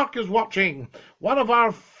 Dean Park is watching. One of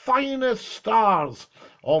our finest stars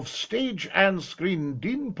of stage and screen.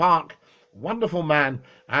 Dean Park, wonderful man.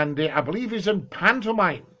 And I believe he's in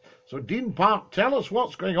pantomime. So Dean Park, tell us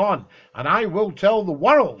what's going on, and I will tell the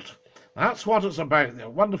world. That's what it's about. They're a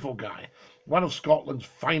wonderful guy. One of Scotland's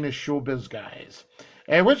finest showbiz guys.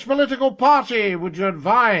 Which political party would you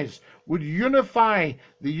advise would unify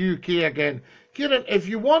the UK again? Kieran, if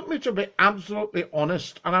you want me to be absolutely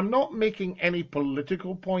honest, and I'm not making any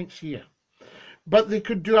political points here, but they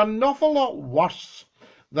could do an awful lot worse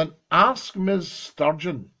than ask Ms.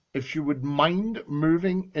 Sturgeon if she would mind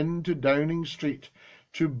moving into Downing Street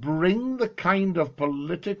to bring the kind of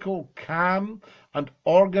political calm and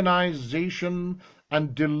organisation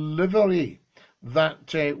and delivery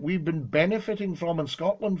that we've been benefiting from in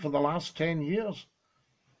Scotland for the last 10 years.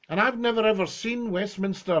 And I've never ever seen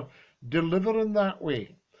Westminster deliver in that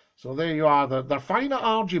way. So there you are. They're fine at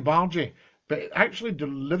argy-bargy, but actually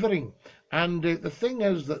delivering. And the thing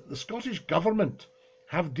is that the Scottish Government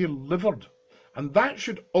have delivered. And that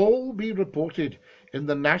should all be reported in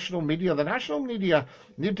the national media. The national media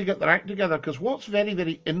need to get their act together, because what's very,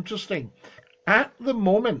 very interesting, at the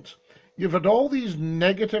moment, you've had all these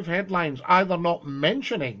negative headlines either not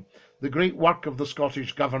mentioning the great work of the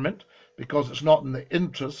Scottish Government, because it's not in the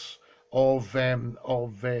interests of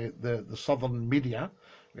the southern media.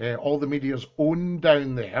 All the media's owned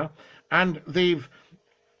down there. And they've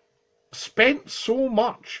spent so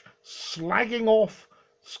much slagging off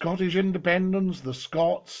Scottish independence, the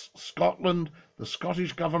Scots, Scotland, the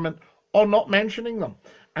Scottish Government, or not mentioning them.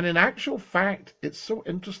 And in actual fact, it's so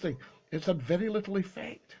interesting, it's had very little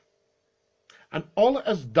effect. And all it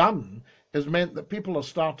has done is meant that people are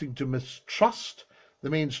starting to mistrust the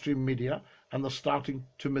mainstream media, and they're starting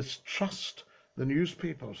to mistrust the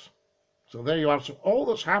newspapers. So there you are. So all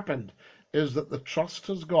that's happened is that the trust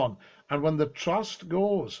has gone. And when the trust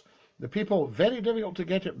goes, the people, very difficult to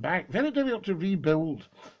get it back, very difficult to rebuild.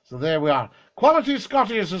 So there we are. Quality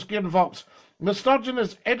Scotty, says Kieran Fox. Miss Sturgeon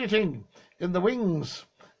is editing in the wings.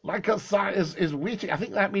 Like a is waiting. I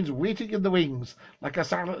think that means waiting in the wings, like a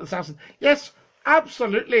silent assassin. Yes,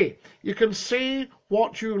 absolutely. You can say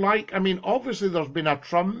what you like. I mean, obviously there's been a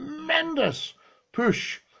tremendous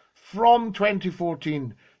push from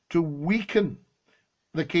 2014 to weaken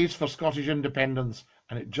the case for Scottish independence,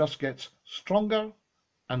 and it just gets stronger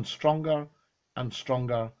and stronger and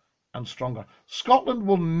stronger and stronger. Scotland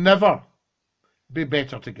will never be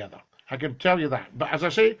better together. I can tell you that. But as I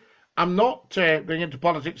say, I'm not going into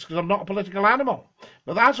politics because I'm not a political animal.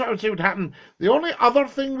 But that's what I would say would happen. The only other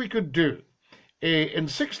thing we could do, in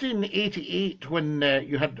 1688, when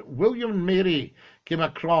you had William and Mary came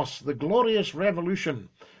across the glorious revolution,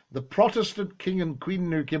 the Protestant king and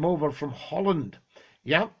queen who came over from Holland,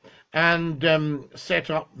 yeah, and set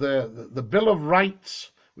up the Bill of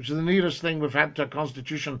Rights, which is the nearest thing we've had to a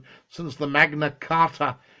constitution since the Magna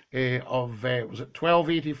Carta of, was it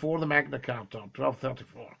 1284, the Magna Carta,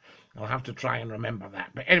 1234? I'll have to try and remember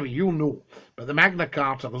that. But anyway, you'll know. But the Magna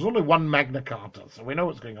Carta, there's only one Magna Carta, so we know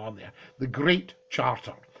what's going on there. The Great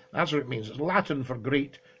Charter. That's what it means. It's Latin for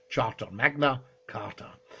Great Charter, Magna Carta.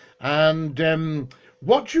 And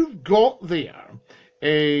what you've got there,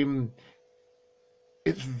 it's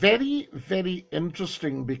very, very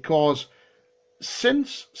interesting because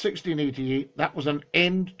since 1688, that was an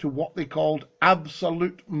end to what they called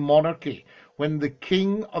absolute monarchy, when the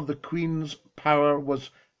king or the queen's power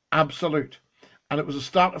was absolute. And it was the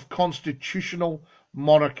start of constitutional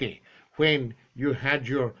monarchy, when you had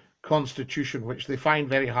your constitution, which they find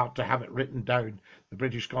very hard to have it written down, the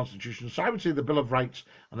British Constitution. So I would say the Bill of Rights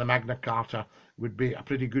and the Magna Carta would be a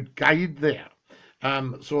pretty good guide there.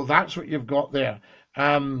 So that's what you've got there.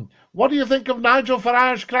 What do you think of Nigel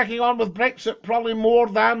Farage cracking on with Brexit? Probably more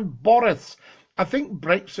than Boris. I think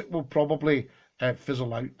Brexit will probably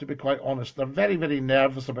fizzle out, to be quite honest. They're very, very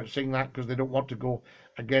nervous about saying that because they don't want to go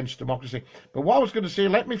against democracy. But what I was going to say,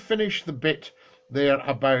 let me finish the bit there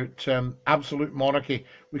about absolute monarchy.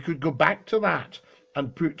 We could go back to that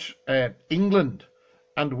and put England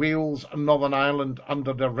and Wales and Northern Ireland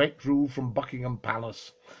under direct rule from Buckingham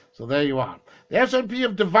Palace. So there you are. The SNP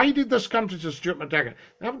have divided this country, says Stuart McTaggart.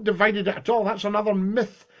 They haven't divided it at all. That's another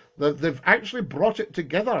myth. They've actually brought it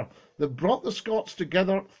together. They've brought the Scots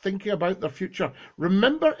together thinking about their future.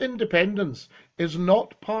 Remember, independence is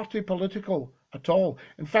not party political at all.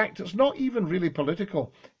 In fact, it's not even really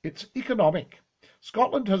political. It's economic.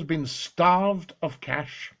 Scotland has been starved of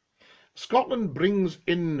cash. Scotland brings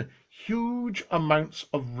in huge amounts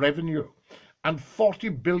of revenue, and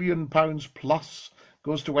 £40 billion plus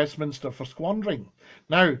goes to Westminster for squandering.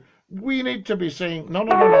 Now, we need to be saying, no,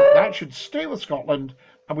 that should stay with Scotland,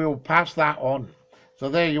 and we will pass that on. So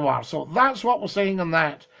there you are. So that's what we're saying on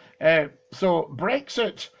that. So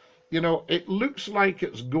Brexit, you know, it looks like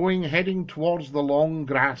it's heading towards the long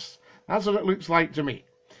grass. That's what it looks like to me.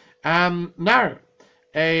 Now,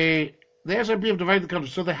 the SNP have divided the country,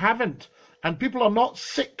 so they haven't. And people are not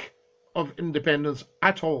sick of independence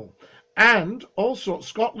at all. And also,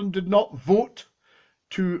 Scotland did not vote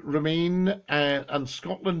to remain, and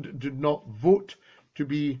Scotland did not vote to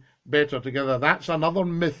be better together. That's another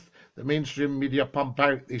myth the mainstream media pump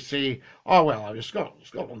out. They say, oh, well,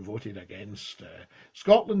 Scotland voted against.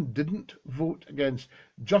 Scotland didn't vote against.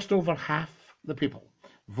 Just over half the people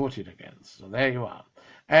voted against. So there you are.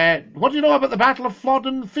 What do you know about the Battle of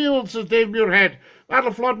Flodden Field, says Dave Muirhead. Battle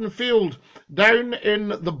of Flodden Field, down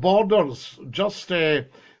in the borders, just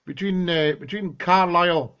between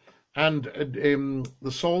Carlisle and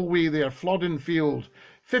the Solway there, Flodden Field,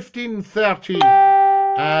 1513.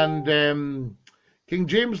 And King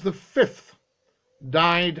James V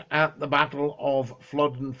died at the Battle of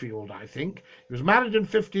Flodden Field, I think. He was married in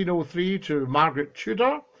 1503 to Margaret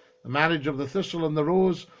Tudor, the marriage of the thistle and the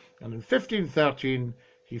rose, and in 1513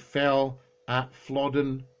 he fell at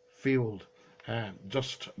Flodden Field,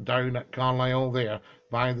 just down at Carlisle there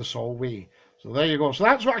by the Solway. So there you go. So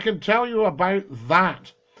that's what I can tell you about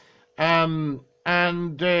that.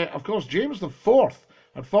 Of course, James IV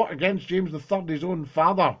had fought against James III, his own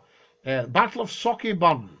father. Battle of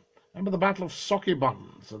Sockieburn. Remember the Battle of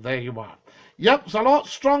Sockieburn? So there you are. Yep, it's a lot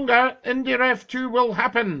stronger. Indy Ref 2 will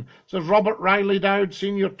happen, says Robert Riley Dowd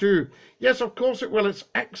Senior 2. Yes, of course it will. It's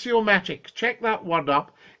axiomatic. Check that word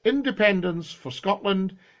up. Independence for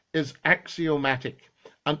Scotland is axiomatic.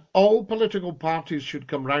 And all political parties should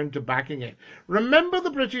come round to backing it. Remember,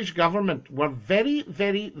 the British government were very,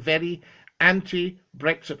 very, very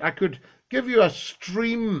anti-Brexit. I could give you a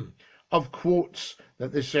stream of quotes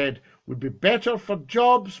that they said would be better for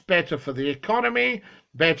jobs, better for the economy,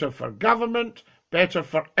 better for government, better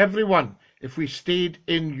for everyone if we stayed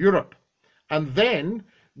in Europe. And then,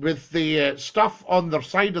 with the stuff on their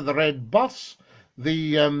side of the red bus,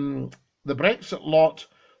 the Brexit lot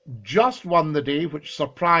just won the day, which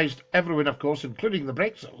surprised everyone, of course, including the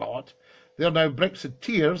Brexit lot. They're now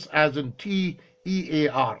Brexiteers, as in T-E-A-R-S,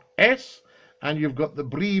 and you've got the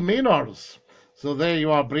Bremainers. So there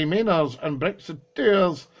you are, Bremainers and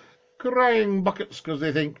Brexiteers crying buckets because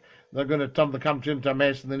they think they're going to turn the country into a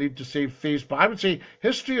mess and they need to save face. But I would say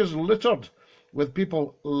history is littered with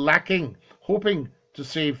people lacking, hoping to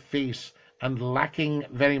save face and lacking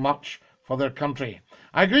very much for their country.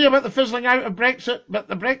 I agree about the fizzling out of Brexit, but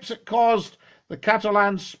the Brexit caused the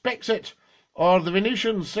Catalans Spexit, or the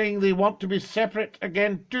Venetians saying they want to be separate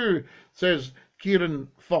again too, says Kieran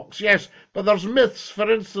Fox. Yes, but there's myths, for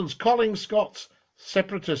instance, calling Scots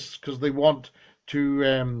separatists because they want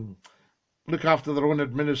to look after their own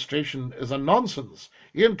administration is a nonsense.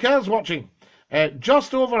 Ian Kerr's watching.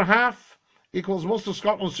 Just over half equals most of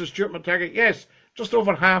Scotland, says Stuart McTaggart. Yes, just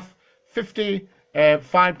over half, 55%,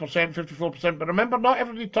 54%. But remember, not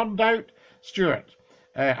everybody turned out, Stuart.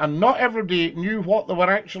 And not everybody knew what they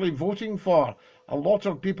were actually voting for. A lot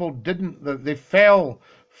of people didn't. They fell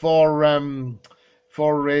for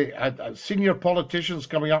senior politicians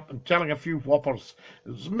coming up and telling a few whoppers. It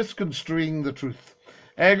was misconstruing the truth.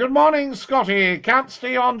 Good morning, Scotty. Can't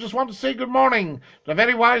stay on. Just want to say good morning to a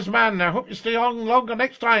very wise man. I hope you stay on longer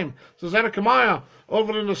next time, says Erica Maya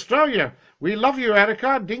over in Australia. We love you,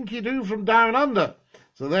 Erica. Dinky Doo from down under.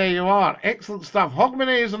 So there you are. Excellent stuff.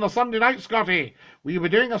 Hogmanay's on a Sunday night, Scotty. We'll be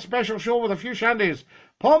doing a special show with a few shandies.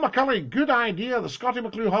 Paul McCulley, good idea. The Scottie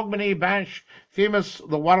McClue Hogmanay Bash, famous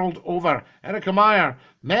the world over. Erica Meyer,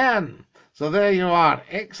 man. So there you are.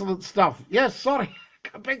 Excellent stuff. Yes, sorry.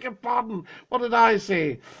 I beg your pardon. What did I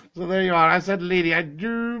say? So there you are. I said lady. I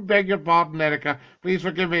do beg your pardon, Erica. Please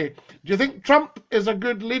forgive me. Do you think Trump is a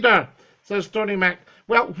good leader? Says Tony Mac.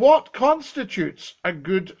 Well, what constitutes a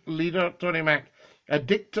good leader, Tony Mac? A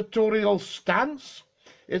dictatorial stance?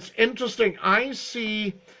 It's interesting. I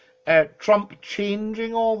see Trump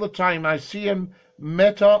changing all the time. I see him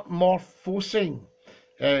metamorphosing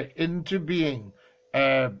into being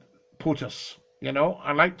POTUS. You know,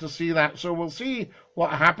 I like to see that. So we'll see what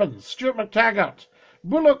happens. Stuart McTaggart.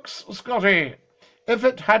 Bullocks, Scotty. If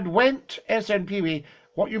it had went SNP,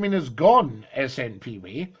 what you mean is gone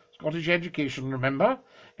SNP, Scottish Education, remember?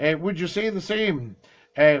 Would you say the same?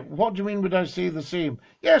 What do you mean would I say the same?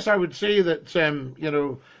 Yes, I would say that, you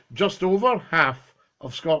know, just over half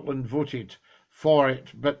of Scotland voted for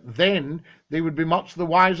it, but then they would be much the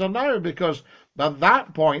wiser now, because at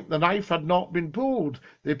that point the knife had not been pulled.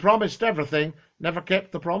 They promised everything, never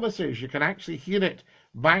kept the promises. You can actually hear it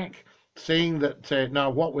back saying that now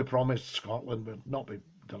what we promised Scotland would not be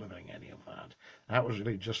delivering any of that. That was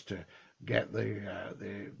really just to get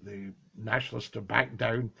the nationalists to back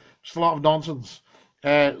down. Just a lot of nonsense.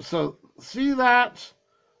 So see that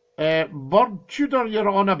bird tudor you're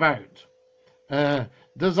on about.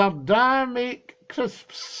 Does our da make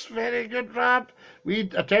crisps? Very good, Rab. We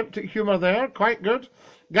attempt at humour there. Quite good.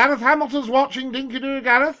 Gareth Hamilton's watching. Dinky-doo,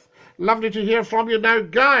 Gareth. Lovely to hear from you. Now,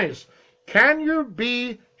 guys, can you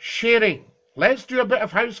be sharing? Let's do a bit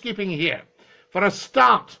of housekeeping here. For a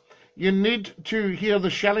start, you need to hear the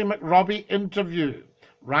Shelley McRobbie interview,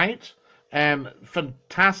 right?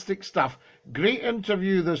 Fantastic stuff. Great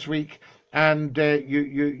interview this week, and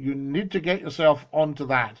you need to get yourself onto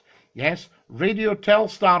that. Yes, Radio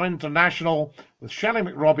Telstar International with Shelley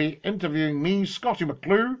McRobbie interviewing me, Scottie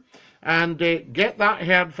McClue, and get that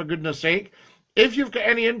heard for goodness sake. If you've got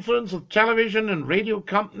any influence with television and radio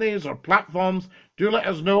companies or platforms, do let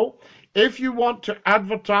us know. If you want to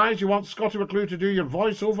advertise, you want Scottie McClue to do your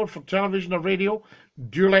voiceover for television or radio,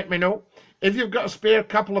 do let me know. If you've got a spare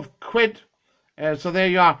couple of quid, so there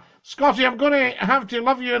you are. Scotty, I'm going to have to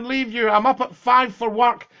love you and leave you. I'm up at 5 for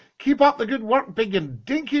work. Keep up the good work, big and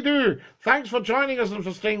dinky-doo. Thanks for joining us and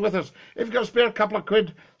for staying with us. If you've got a spare couple of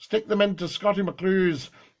quid, stick them into Scottie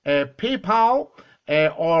McClue's PayPal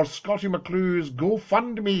or Scottie McClue's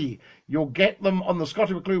GoFundMe. You'll get them on the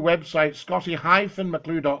Scottie McClue website,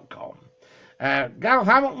 scottie-mcclue.com. Gareth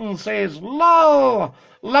Hamilton says, lol,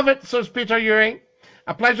 love it, says Peter Ewing.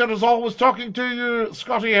 A pleasure as always talking to you,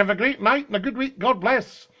 Scotty. Have a great night and a good week. God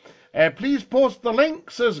bless. Please post the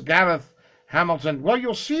link, says Gareth Hamilton. Well,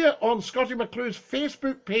 you'll see it on Scottie McClue's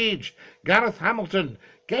Facebook page, Gareth Hamilton.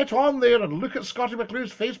 Get on there and look at Scottie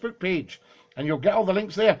McClue's Facebook page, and you'll get all the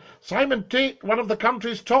links there. Simon Tate, one of the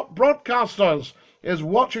country's top broadcasters, is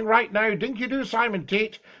watching right now. Dinky do, Simon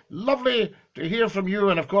Tate. Lovely to hear from you.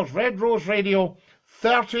 And, of course, Red Rose Radio,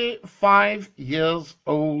 35 years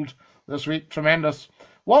old this week. Tremendous.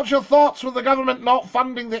 What's your thoughts with the government not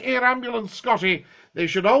funding the air ambulance, Scotty? They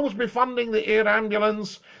should always be funding the air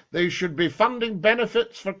ambulance. They should be funding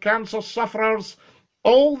benefits for cancer sufferers.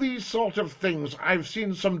 All these sort of things. I've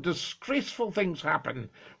seen some disgraceful things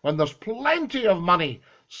happen when there's plenty of money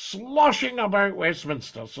sloshing about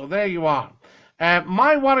Westminster. So there you are.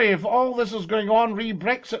 My worry, if all this is going on,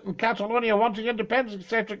 re-Brexit and Catalonia wanting independence,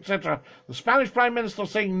 etc., etc., the Spanish Prime Minister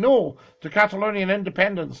saying no to Catalonian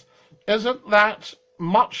independence, isn't that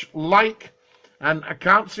much like, and I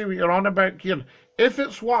can't see what you're on about, Kieran. If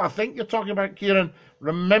it's what I think you're talking about, Kieran,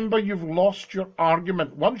 remember you've lost your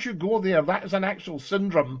argument. Once you go there, that is an actual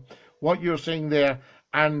syndrome, what you're saying there,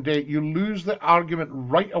 and you lose the argument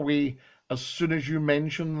right away as soon as you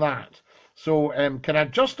mention that. So can I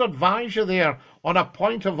just advise you there on a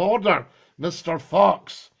point of order, Mr.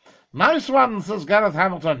 Fox? Nice one, says Gareth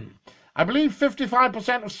Hamilton. I believe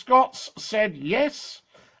 55% of Scots said yes,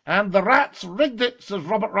 and the rats rigged it, says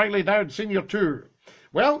Robert Riley Dowd, Senior 2.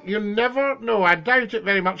 Well, you never know. I doubt it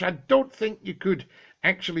very much. I don't think you could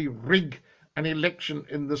actually rig an election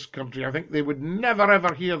in this country. I think they would never,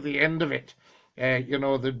 ever hear the end of it. You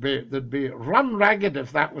know, they'd be run ragged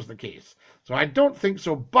if that was the case. So I don't think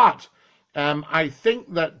so, but I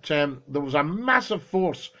think that there was a massive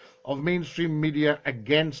force of mainstream media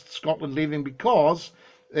against Scotland leaving because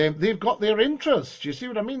they've got their interests. You see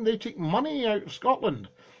what I mean? They take money out of Scotland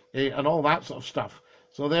and all that sort of stuff.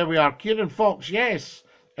 So there we are. Kieran Fox, yes,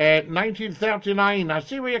 1939. I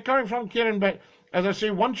see where you're coming from, Kieran, but as I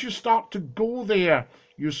say, once you start to go there,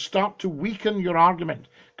 you start to weaken your argument.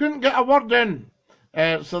 Couldn't get a word in.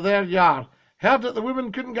 So there you are. Heard that the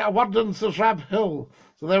woman couldn't get a word in, says Rab Hill.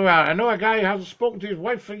 So there we are. I know a guy who hasn't spoken to his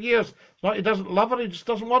wife for years. It's not he doesn't love her, he just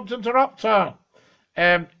doesn't want to interrupt her.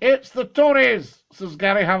 It's the Tories, says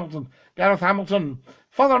Gareth Hamilton.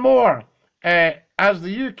 Furthermore, as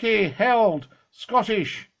the UK held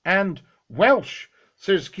Scottish and Welsh,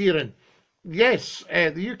 says Kieran. Yes,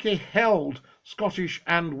 the UK held Scottish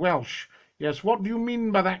and Welsh. Yes, what do you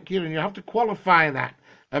mean by that, Kieran? You have to qualify that.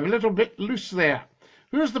 I'm a little bit loose there.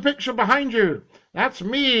 Who's the picture behind you? That's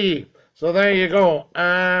me. So there you go.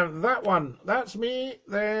 That one, that's me.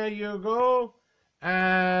 There you go.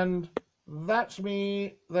 And that's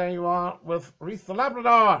me. There you are with Reith the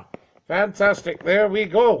Labrador. Fantastic. There we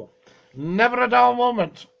go. Never a dull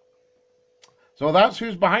moment. So that's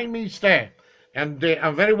who's behind me, Steph. And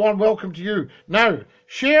a very warm welcome to you. Now,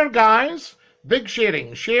 share, guys. Big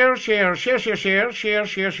sharing. Share. Tonight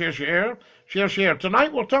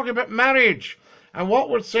we're talking about marriage. And what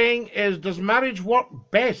we're saying is, does marriage work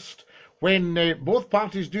best when both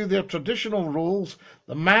parties do their traditional roles?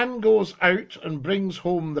 The man goes out and brings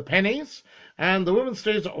home the pennies, and the woman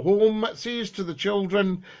stays at home, sees to the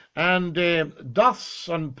children, and dusts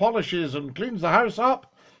and polishes and cleans the house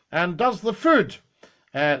up, and does the food.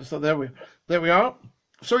 So there we are.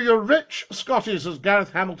 So you're rich, Scotty, says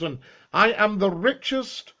Gareth Hamilton. I am the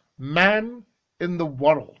richest man in the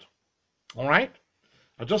world. All right?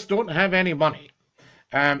 I just don't have any money.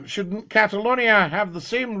 Shouldn't Catalonia have the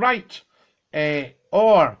same right?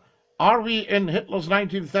 Or are we in Hitler's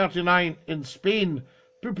 1939 in Spain?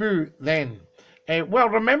 Poo-poo then. Well,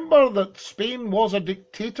 remember that Spain was a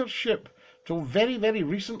dictatorship till very, very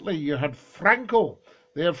recently. You had Franco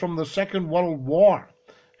there from the Second World War.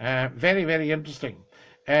 Very, very interesting.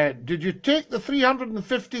 Did you take the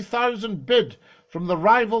 350,000 bid from the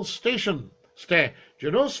rival station, Ste? Do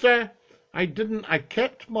you know, Ste? I didn't. I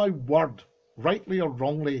kept my word, rightly or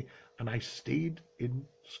wrongly, and I stayed in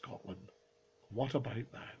Scotland. What about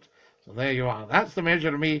that? So there you are. That's the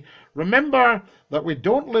measure of me. Remember that we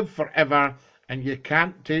don't live forever, and you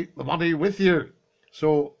can't take the money with you.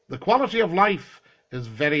 So the quality of life is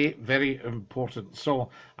very, very important. So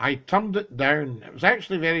I turned it down. It was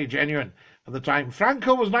actually very genuine at the time.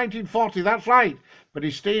 Franco was 1940, that's right. But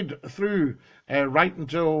he stayed through right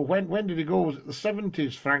until, when did he go? Was it the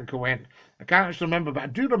 70s Franco went? I can't actually remember, but I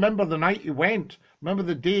do remember the night he went. Remember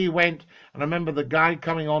the day he went, and I remember the guy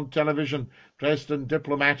coming on television dressed in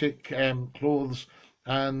diplomatic clothes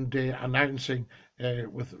and announcing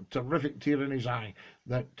with a terrific tear in his eye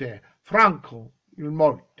that Franco il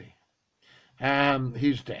morte.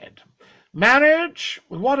 He's dead. Marriage,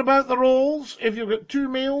 what about the roles? If you've got 2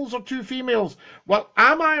 males or 2 females? Well,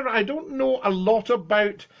 I don't know a lot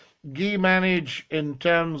about gay marriage in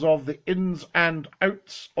terms of the ins and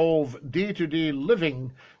outs of day-to-day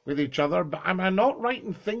living with each other, but am I not right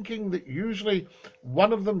in thinking that usually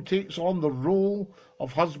one of them takes on the role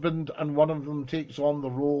of husband and one of them takes on the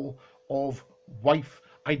role of wife?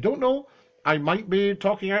 I don't know. I might be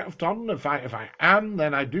talking out of turn. If I am,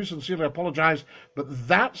 then I do sincerely apologise. But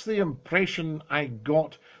that's the impression I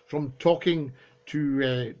got from talking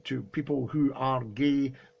to people who are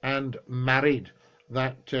gay and married,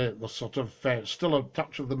 that there's sort of still a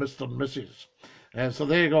touch of the Mr. and Mrs. So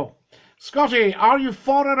there you go. Scotty, are you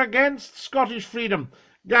for or against Scottish freedom?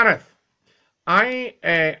 Gareth,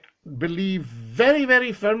 I believe very,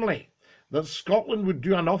 very firmly that Scotland would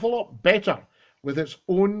do an awful lot better with its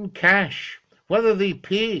own cash. Whether they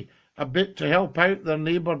pay a bit to help out their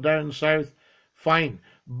neighbour down south, fine.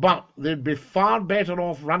 But they'd be far better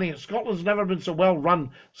off running it. Scotland's never been so well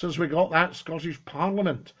run since we got that Scottish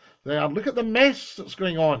Parliament. Look at the mess that's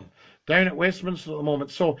going on down at Westminster at the moment.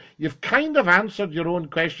 So you've kind of answered your own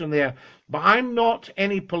question there. But I'm not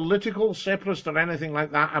any political separatist or anything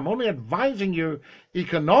like that. I'm only advising you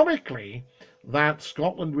economically that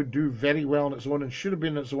Scotland would do very well on its own and should have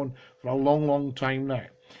been on its own for a long, long time now.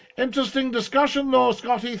 Interesting discussion though,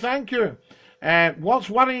 Scotty, thank you. What's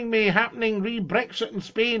worrying me happening re-Brexit in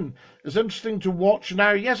Spain is interesting to watch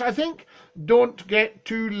now. Yes, I think don't get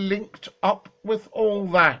too linked up with all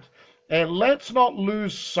that. Let's not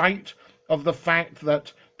lose sight of the fact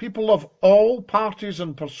that people of all parties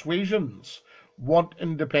and persuasions want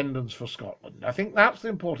independence for Scotland. I think that's the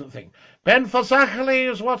important thing. Ben Fasachely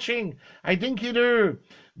is watching. I think you do.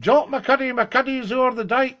 Jock McCuddy's over the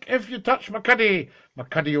dike. If you touch McCuddy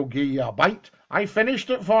will give you a bite. I finished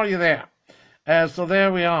it for you there. So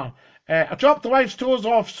there we are. I chopped the wife's toes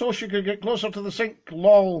off so she could get closer to the sink.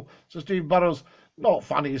 Lol, says Steve Burrows. Not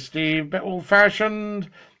funny, Steve. Bit old-fashioned.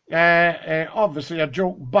 Obviously a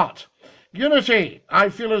joke, but unity, I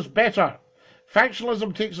feel, is better.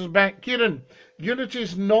 Factionalism takes us back. Kieran,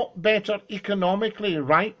 unity's not better economically,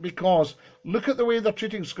 right? Because look at the way they're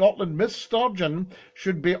treating Scotland. Miss Sturgeon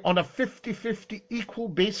should be on a 50-50 equal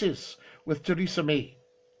basis with Theresa May.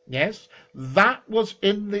 Yes, that was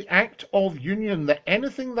in the Act of Union, that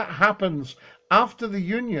anything that happens after the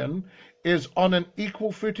Union is on an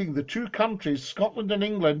equal footing. The two countries, Scotland and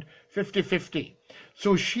England, 50-50.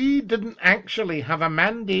 So she didn't actually have a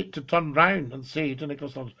mandate to turn round and say to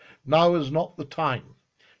Nicola Sturgeon, now is not the time.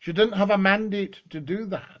 She didn't have a mandate to do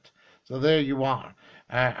that. So there you are.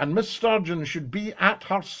 And Miss Sturgeon should be at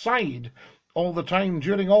her side all the time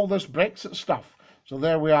during all this Brexit stuff. So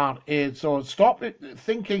there we are. So stop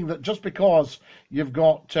thinking that just because you've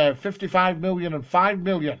got 55 million and 5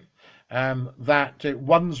 million, that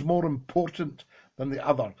one's more important than the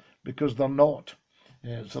other, because they're not.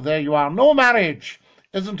 So there you are. No marriage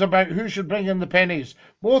isn't about who should bring in the pennies.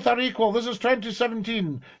 Both are equal. This is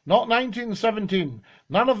 2017, not 1917.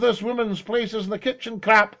 None of this woman's place is in the kitchen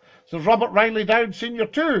crap, says Robert Riley Dowd Senior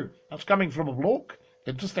 2. That's coming from a bloke.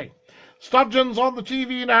 Interesting. Sturgeon's on the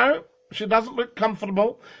TV now. She doesn't look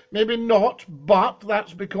comfortable. Maybe not, but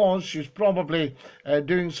that's because she's probably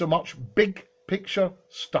doing so much big picture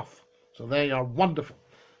stuff. So there you are. Wonderful.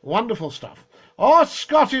 Wonderful stuff. Oh,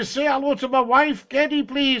 Scotty, say hello to my wife, Geddy,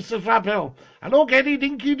 please, says Raphill. Hello, Geddy,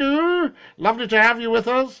 dinky do. Lovely to have you with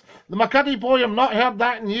us. The McCuddy poem, not heard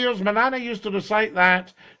that in years. My nana used to recite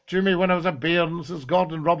that to me when I was a bairn, says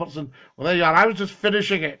Gordon Robertson. Well, there you are. I was just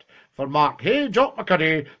finishing it for Mark. Hey, Jock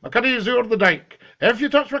McCuddy's over the dike. If you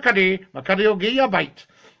touch McCuddy will give you a bite.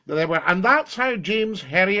 There were, and that's how James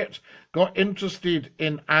Herriot got interested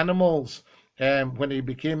in animals. When he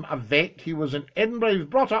became a vet, he was in Edinburgh. He was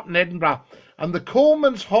brought up in Edinburgh, and the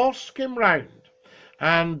Coleman's horse came round.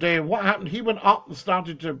 And what happened? He went up and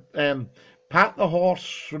started to pat the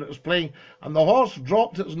horse when it was playing, and the horse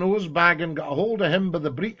dropped its nose bag and got a hold of him by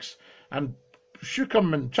the breeks and shook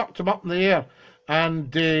him and chucked him up in the air.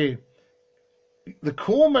 And the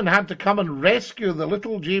Coleman had to come and rescue the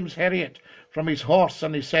little James Herriot from his horse,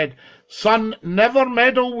 and he said, "Son, never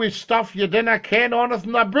meddle with stuff you dinna ken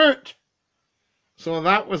onything about." So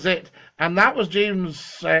that was it. And that was James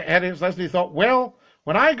Herriot's lesson. He thought, well,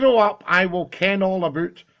 when I grow up, I will ken all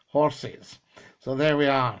about horses. So there we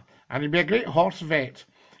are. And he'd be a great horse vet.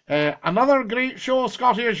 Another great show,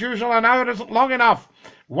 Scotty, as usual. An hour isn't long enough.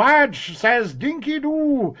 Wadge says, dinky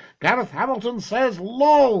doo. Gareth Hamilton says,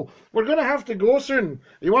 lol. We're going to have to go soon.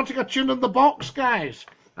 You want to get tune in the box, guys?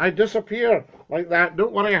 I disappear like that.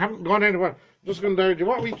 Don't worry, I haven't gone anywhere. Just going down. Do you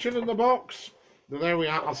want me to tune in the box? There we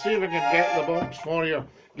are. I'll see if I can get the box for you.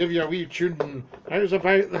 Give you a wee tune. How's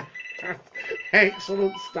about that?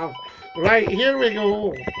 Excellent stuff. Right, here we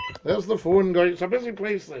go. There's the phone going. It's a busy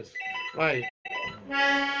place, this. Right.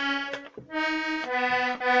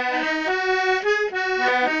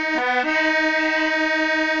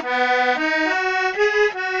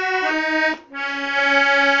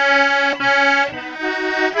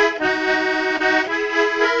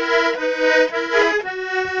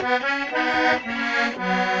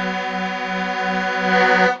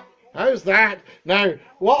 How's that? Now,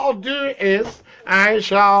 what I'll do is I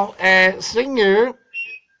shall sing you.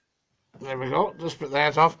 There we go. Just put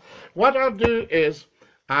that off. What I'll do is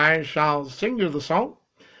I shall sing you the song,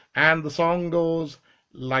 and the song goes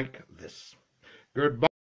like this. Goodbye,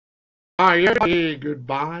 everybody,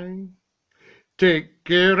 goodbye. Take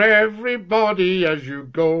care, everybody, as you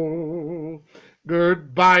go.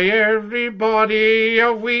 Goodbye, everybody.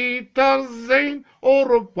 Auf Wiedersehen, au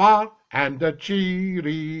revoir, and a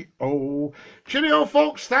cheerio. Cheerio,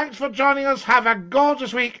 folks. Thanks for joining us. Have a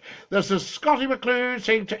gorgeous week. This is Scottie McClue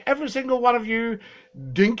saying to every single one of you,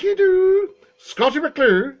 dinky-doo. Scottie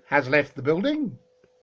McClue has left the building.